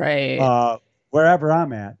 right? Wherever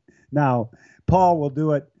I'm at. Now, Paul will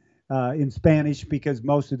do it in Spanish because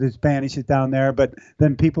most of the Spanish is down there, but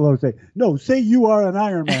then people will say, no, say you are an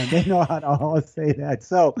Ironman. They know how to all say that.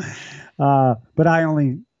 So, but I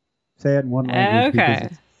only say it in one language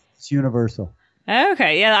because it's universal.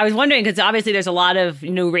 Okay. Yeah. I was wondering because obviously there's a lot of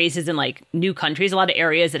new races in like new countries, a lot of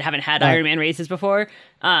areas that haven't had Ironman races before.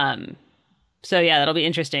 So yeah, that'll be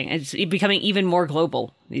interesting. It's becoming even more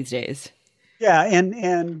global these days. Yeah.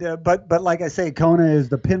 But like I say, Kona is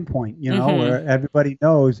the pinpoint, where everybody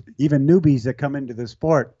knows, even newbies that come into the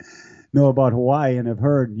sport know about Hawaii and have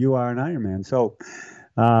heard you are an Ironman. So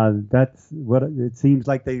that's what it seems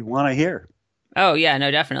like they want to hear. Oh, yeah,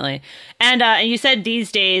 no, definitely. And you said these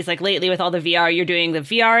days, like lately with all the VR, you're doing the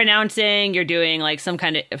VR announcing, you're doing like some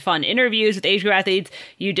kind of fun interviews with age group athletes.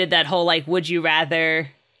 You did that whole like, would you rather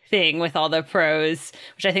thing with all the pros,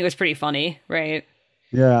 which I think was pretty funny, right?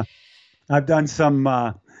 Yeah. I've done some,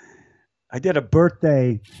 I did a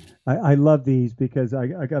birthday. I love these because I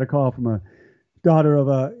got a call from a daughter of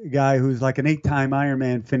a guy who's like an 8-time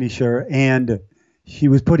Ironman finisher. And she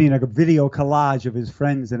was putting a video collage of his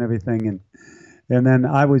friends and everything. And then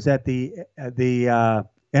I was at the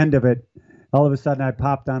end of it. All of a sudden, I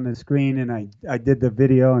popped on the screen and I did the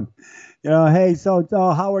video. And, hey, so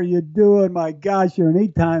how are you doing? My gosh, you're an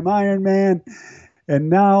 8-time Ironman. And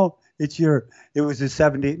now it was his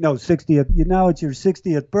 60th. Now it's your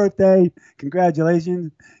 60th birthday.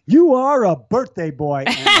 Congratulations. You are a birthday boy.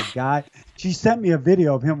 And the guy, she sent me a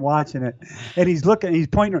video of him watching it, and he's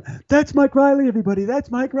pointing, that's Mike Riley, everybody. That's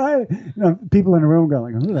Mike Riley. People in the room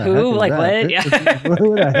going, who the heck is like, that? what? Yeah.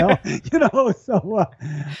 Who the hell? So,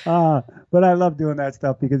 but I love doing that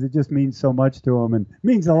stuff because it just means so much to them and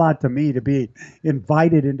means a lot to me to be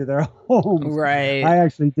invited into their homes. Right. I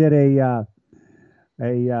actually did a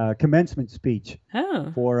commencement speech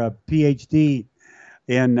for a PhD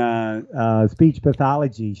in speech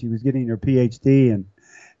pathology. She was getting her PhD,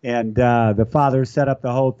 and the father set up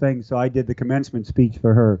the whole thing. So I did the commencement speech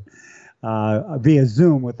for her via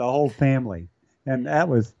Zoom with the whole family, and that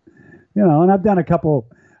was, and I've done a couple.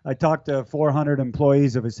 I talked to 400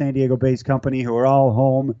 employees of a San Diego-based company who are all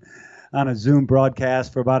home on a Zoom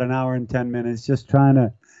broadcast for about an hour and 10 minutes, just trying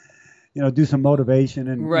to, do some motivation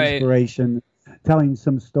and inspiration, telling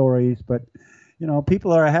some stories. But,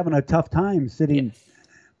 people are having a tough time sitting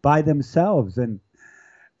by themselves, and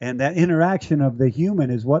that interaction of the human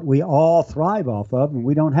is what we all thrive off of, and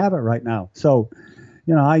we don't have it right now. So,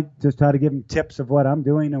 I just try to give them tips of what I'm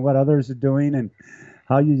doing and what others are doing, and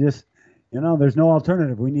how you just, there's no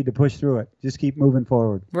alternative. We need to push through it. Just keep moving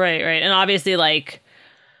forward. Right. And obviously,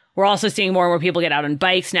 we're also seeing more and more people get out on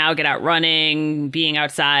bikes now, get out running, being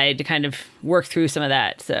outside to kind of work through some of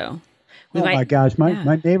that. So, my gosh,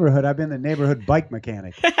 my neighborhood, I've been the neighborhood bike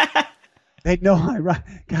mechanic. They know I ride.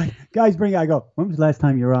 Guys I go, when was the last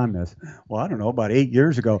time you were on this? Well, I don't know, about 8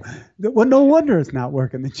 years ago. Well, no wonder it's not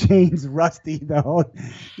working. The chain's rusty, though.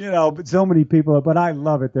 But so many people, but I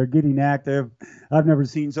love it. They're getting active. I've never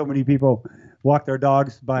seen so many people walk their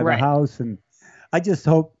dogs by the house. And I just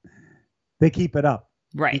hope they keep it up.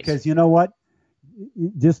 Right. Because you know what?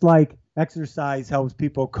 Just like exercise helps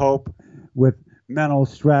people cope with mental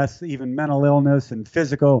stress, even mental illness and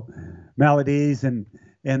physical maladies, and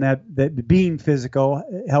that being physical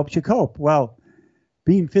helps you cope. Well,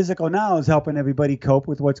 being physical now is helping everybody cope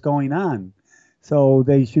with what's going on. So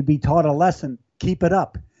they should be taught a lesson. Keep it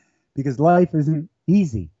up, because life isn't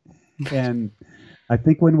easy. And I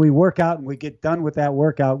think when we work out and we get done with that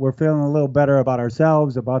workout, we're feeling a little better about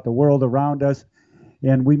ourselves, about the world around us,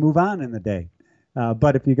 and we move on in the day.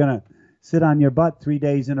 But if you're going to sit on your butt 3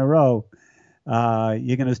 days in a row,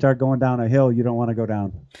 you're going to start going down a hill you don't want to go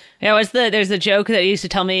down. Yeah, there's a joke that used to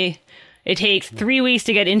tell me it takes 3 weeks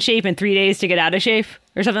to get in shape and 3 days to get out of shape,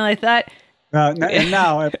 or something like that. And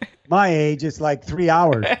now at my age, it's like 3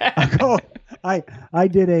 hours. I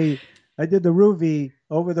did the Ruby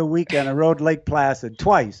over the weekend. I rode Lake Placid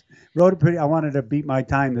twice. I wanted to beat my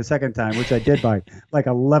time the second time, which I did by like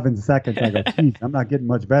 11 seconds. I go, geez, I'm not getting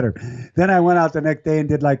much better. Then I went out the next day and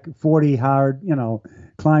did like 40 hard,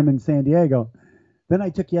 climb in San Diego. Then I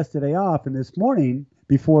took yesterday off, and this morning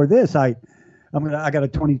before this, I got a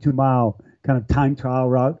 22-mile kind of time trial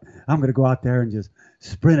route. I'm gonna go out there and just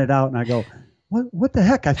sprint it out, and I go, what the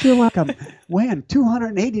heck? I feel like I'm weighing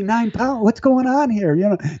 289 pounds. What's going on here?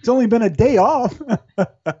 It's only been a day off.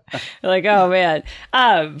 Like, oh man.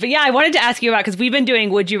 But yeah, I wanted to ask you about, because we've been doing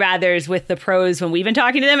Would You Rathers with the pros when we've been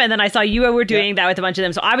talking to them, and then I saw you were doing that with a bunch of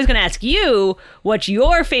them. So I was going to ask you, what's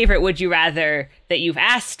your favorite Would You Rather that you've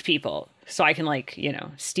asked people, so I can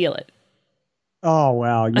steal it. Oh,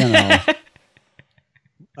 well,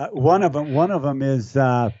 one of them is,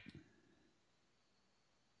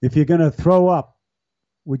 if you're going to throw up,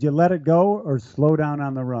 would you let it go or slow down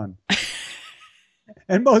on the run?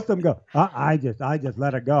 And most of them go, I just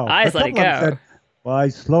let it go. I just let it go. Said, well, I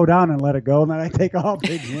slow down and let it go, and then I take a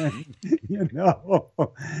big win.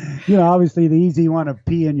 Obviously the easy one of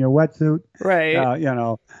pee in your wetsuit. Right.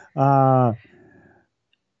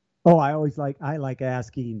 I like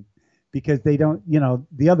asking, because they don't,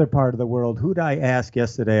 the other part of the world. Who'd I ask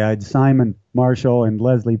yesterday? I had Simon Marshall and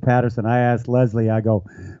Leslie Patterson. I asked Leslie, I go,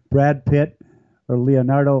 Brad Pitt or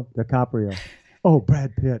Leonardo DiCaprio? Oh,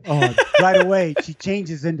 Brad Pitt. Oh, right away, she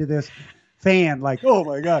changes into this fan, like, oh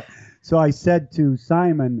my God. So I said to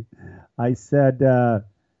Simon, Charlize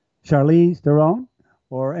Theron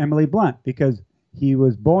or Emily Blunt, because he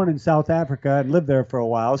was born in South Africa and lived there for a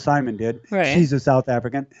while. Simon did. Right. She's a South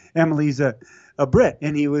African. Emily's a Brit,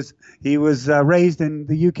 and he was raised in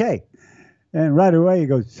the UK. And right away he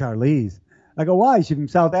goes, Charlize. I go, why? Is she from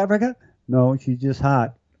South Africa? No, she's just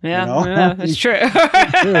hot. Yeah, yeah, that's true.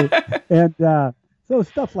 And so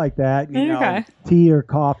stuff like that, tea or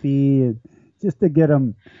coffee, and just to get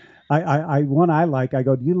them. I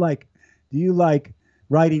go, do you like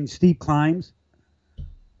riding steep climbs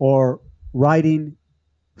or riding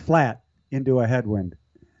flat into a headwind?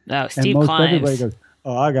 No, steep and most climbs. Everybody goes,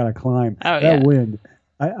 oh, I gotta climb. Oh, that wind.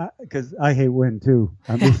 because I hate wind too.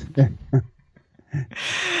 I'm just,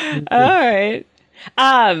 all right.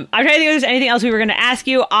 I'm trying to think if there's anything else we were going to ask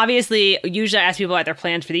you. Obviously, usually I ask people about their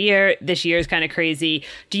plans for the year. This year is kind of crazy.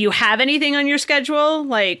 Do you have anything on your schedule,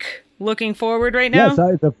 like looking forward right now?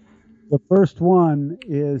 Yes, the first one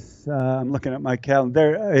is, I'm looking at my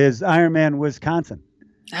calendar, is Ironman Wisconsin.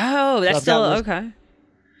 Oh, that's still okay.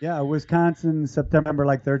 Yeah, Wisconsin, September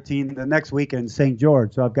 13th. The next weekend, St.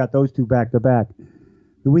 George. So I've got those two back to back.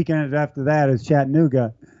 The weekend after that is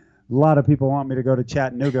Chattanooga. A lot of people want me to go to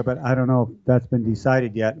Chattanooga, but I don't know if that's been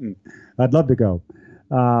decided yet, and I'd love to go.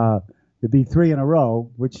 It'd be 3 in a row,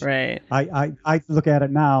 which right. I look at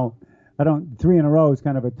it now. 3 in a row is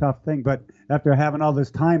kind of a tough thing, but after having all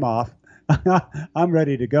this time off, I'm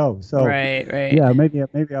ready to go. So right. Yeah, maybe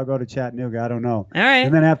I'll go to Chattanooga. I don't know. All right.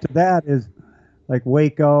 And then after that is like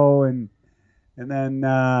Waco and then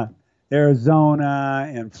Arizona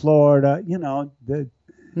and Florida. You know the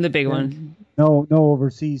big one. No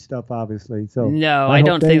overseas stuff, obviously. So no, I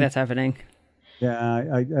don't think that's happening.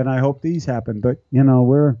 Yeah, I hope these happen. But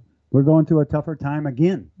we're going through a tougher time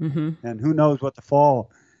again, and who knows what the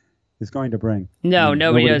fall is going to bring. No,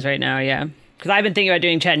 nobody knows right now. Yeah, because I've been thinking about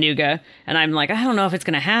doing Chattanooga, and I'm like, I don't know if it's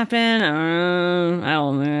going to happen. I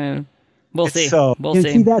don't know. We'll see. We'll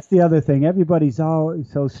see. See, that's the other thing. Everybody's all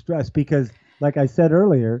so stressed because, like I said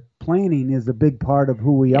earlier, planning is a big part of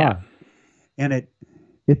who we are, and it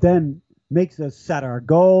then makes us set our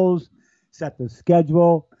goals, set the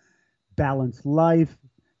schedule, balance life.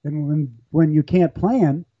 And when you can't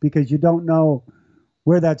plan because you don't know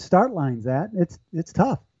where that start line's at, it's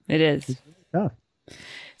tough. It is. It's really tough.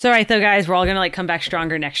 It's all right, though, guys. We're all going to come back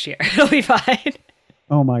stronger next year. It'll be fine.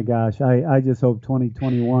 Oh, my gosh. I just hope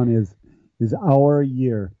 2021 is our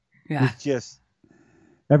year. Yeah. It's just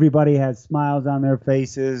everybody has smiles on their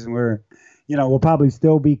faces. We'll probably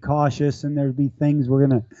still be cautious, and there'll be things we're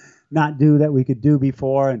going to not do that we could do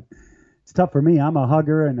before. And it's tough for me. I'm a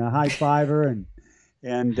hugger and a high fiver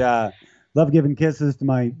and love giving kisses to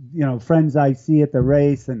my, friends I see at the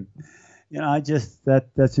race. And, I just,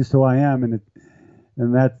 that's just who I am. And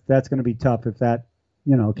that's going to be tough if that,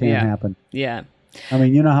 can't happen. Yeah. I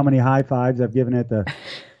mean, you know how many high fives I've given at the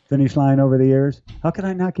finish line over the years? How can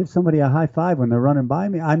I not give somebody a high five when they're running by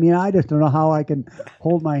me? I mean, I just don't know how I can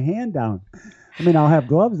hold my hand down. I mean, I'll have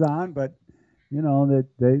gloves on, but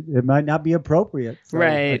it might not be appropriate. So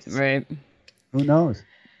right. Who knows?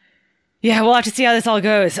 Yeah, we'll have to see how this all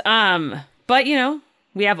goes. But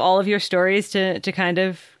we have all of your stories to kind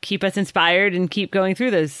of keep us inspired and keep going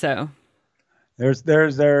through those. So there's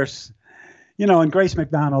and Grace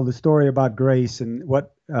McDonald, the story about Grace and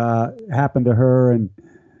what happened to her and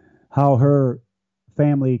how her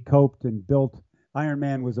family coped and built.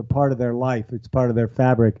 Ironman was a part of their life. It's part of their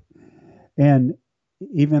fabric. And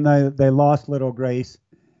even though they lost little Grace,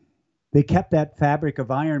 they kept that fabric of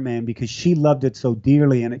Ironman because she loved it so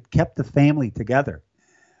dearly, and it kept the family together.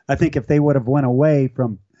 I think if they would have went away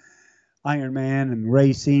from Ironman and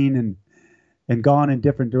racing and gone in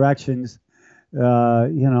different directions,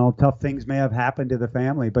 tough things may have happened to the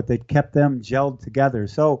family, but they kept them gelled together.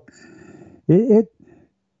 So it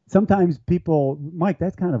sometimes people, Mike,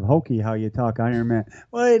 that's kind of hokey how you talk Ironman.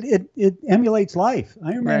 Well, it emulates life.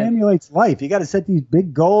 Ironman emulates life. You got to set these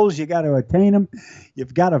big goals. You got to attain them.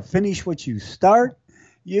 You've got to finish what you start.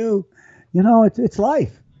 It's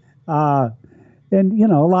life. And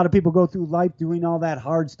a lot of people go through life doing all that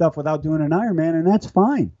hard stuff without doing an Ironman, and that's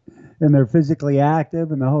fine. And they're physically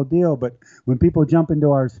active and the whole deal. But when people jump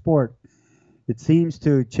into our sport, it seems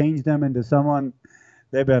to change them into someone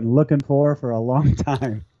they've been looking for a long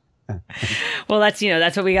time. Well, that's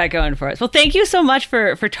what we got going for us. Well, thank you so much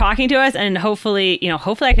for talking to us, and hopefully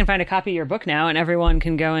I can find a copy of your book now, and everyone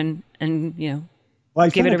can go and Well, I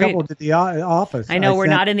give sent it a couple to the office. I know we're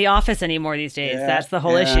not in the office anymore these days. Yeah, that's the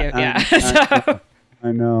whole issue.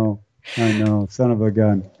 I know. Son of a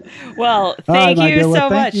gun. Well, thank you so much.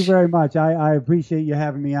 Thank you very much. I appreciate you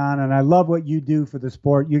having me on, and I love what you do for the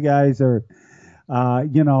sport. You guys are,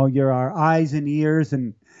 you're our eyes and ears,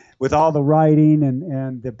 and with all the writing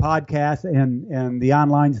and the podcast and the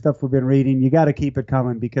online stuff we've been reading, you got to keep it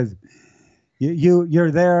coming because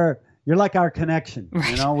you're there. You're like our connection.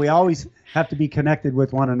 Right. We always have to be connected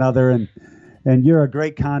with one another, and you're a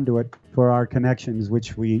great conduit for our connections,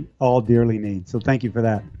 which we all dearly need. So thank you for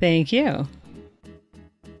that. Thank you.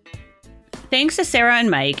 Thanks to Sarah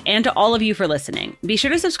and Mike, and to all of you for listening. Be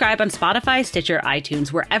sure to subscribe on Spotify, Stitcher,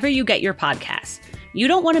 iTunes, wherever you get your podcasts. You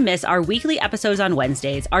don't want to miss our weekly episodes on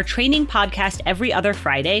Wednesdays, our training podcast every other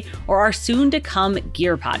Friday, or our soon-to-come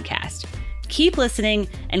gear podcast. Keep listening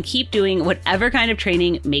and keep doing whatever kind of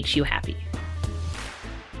training makes you happy.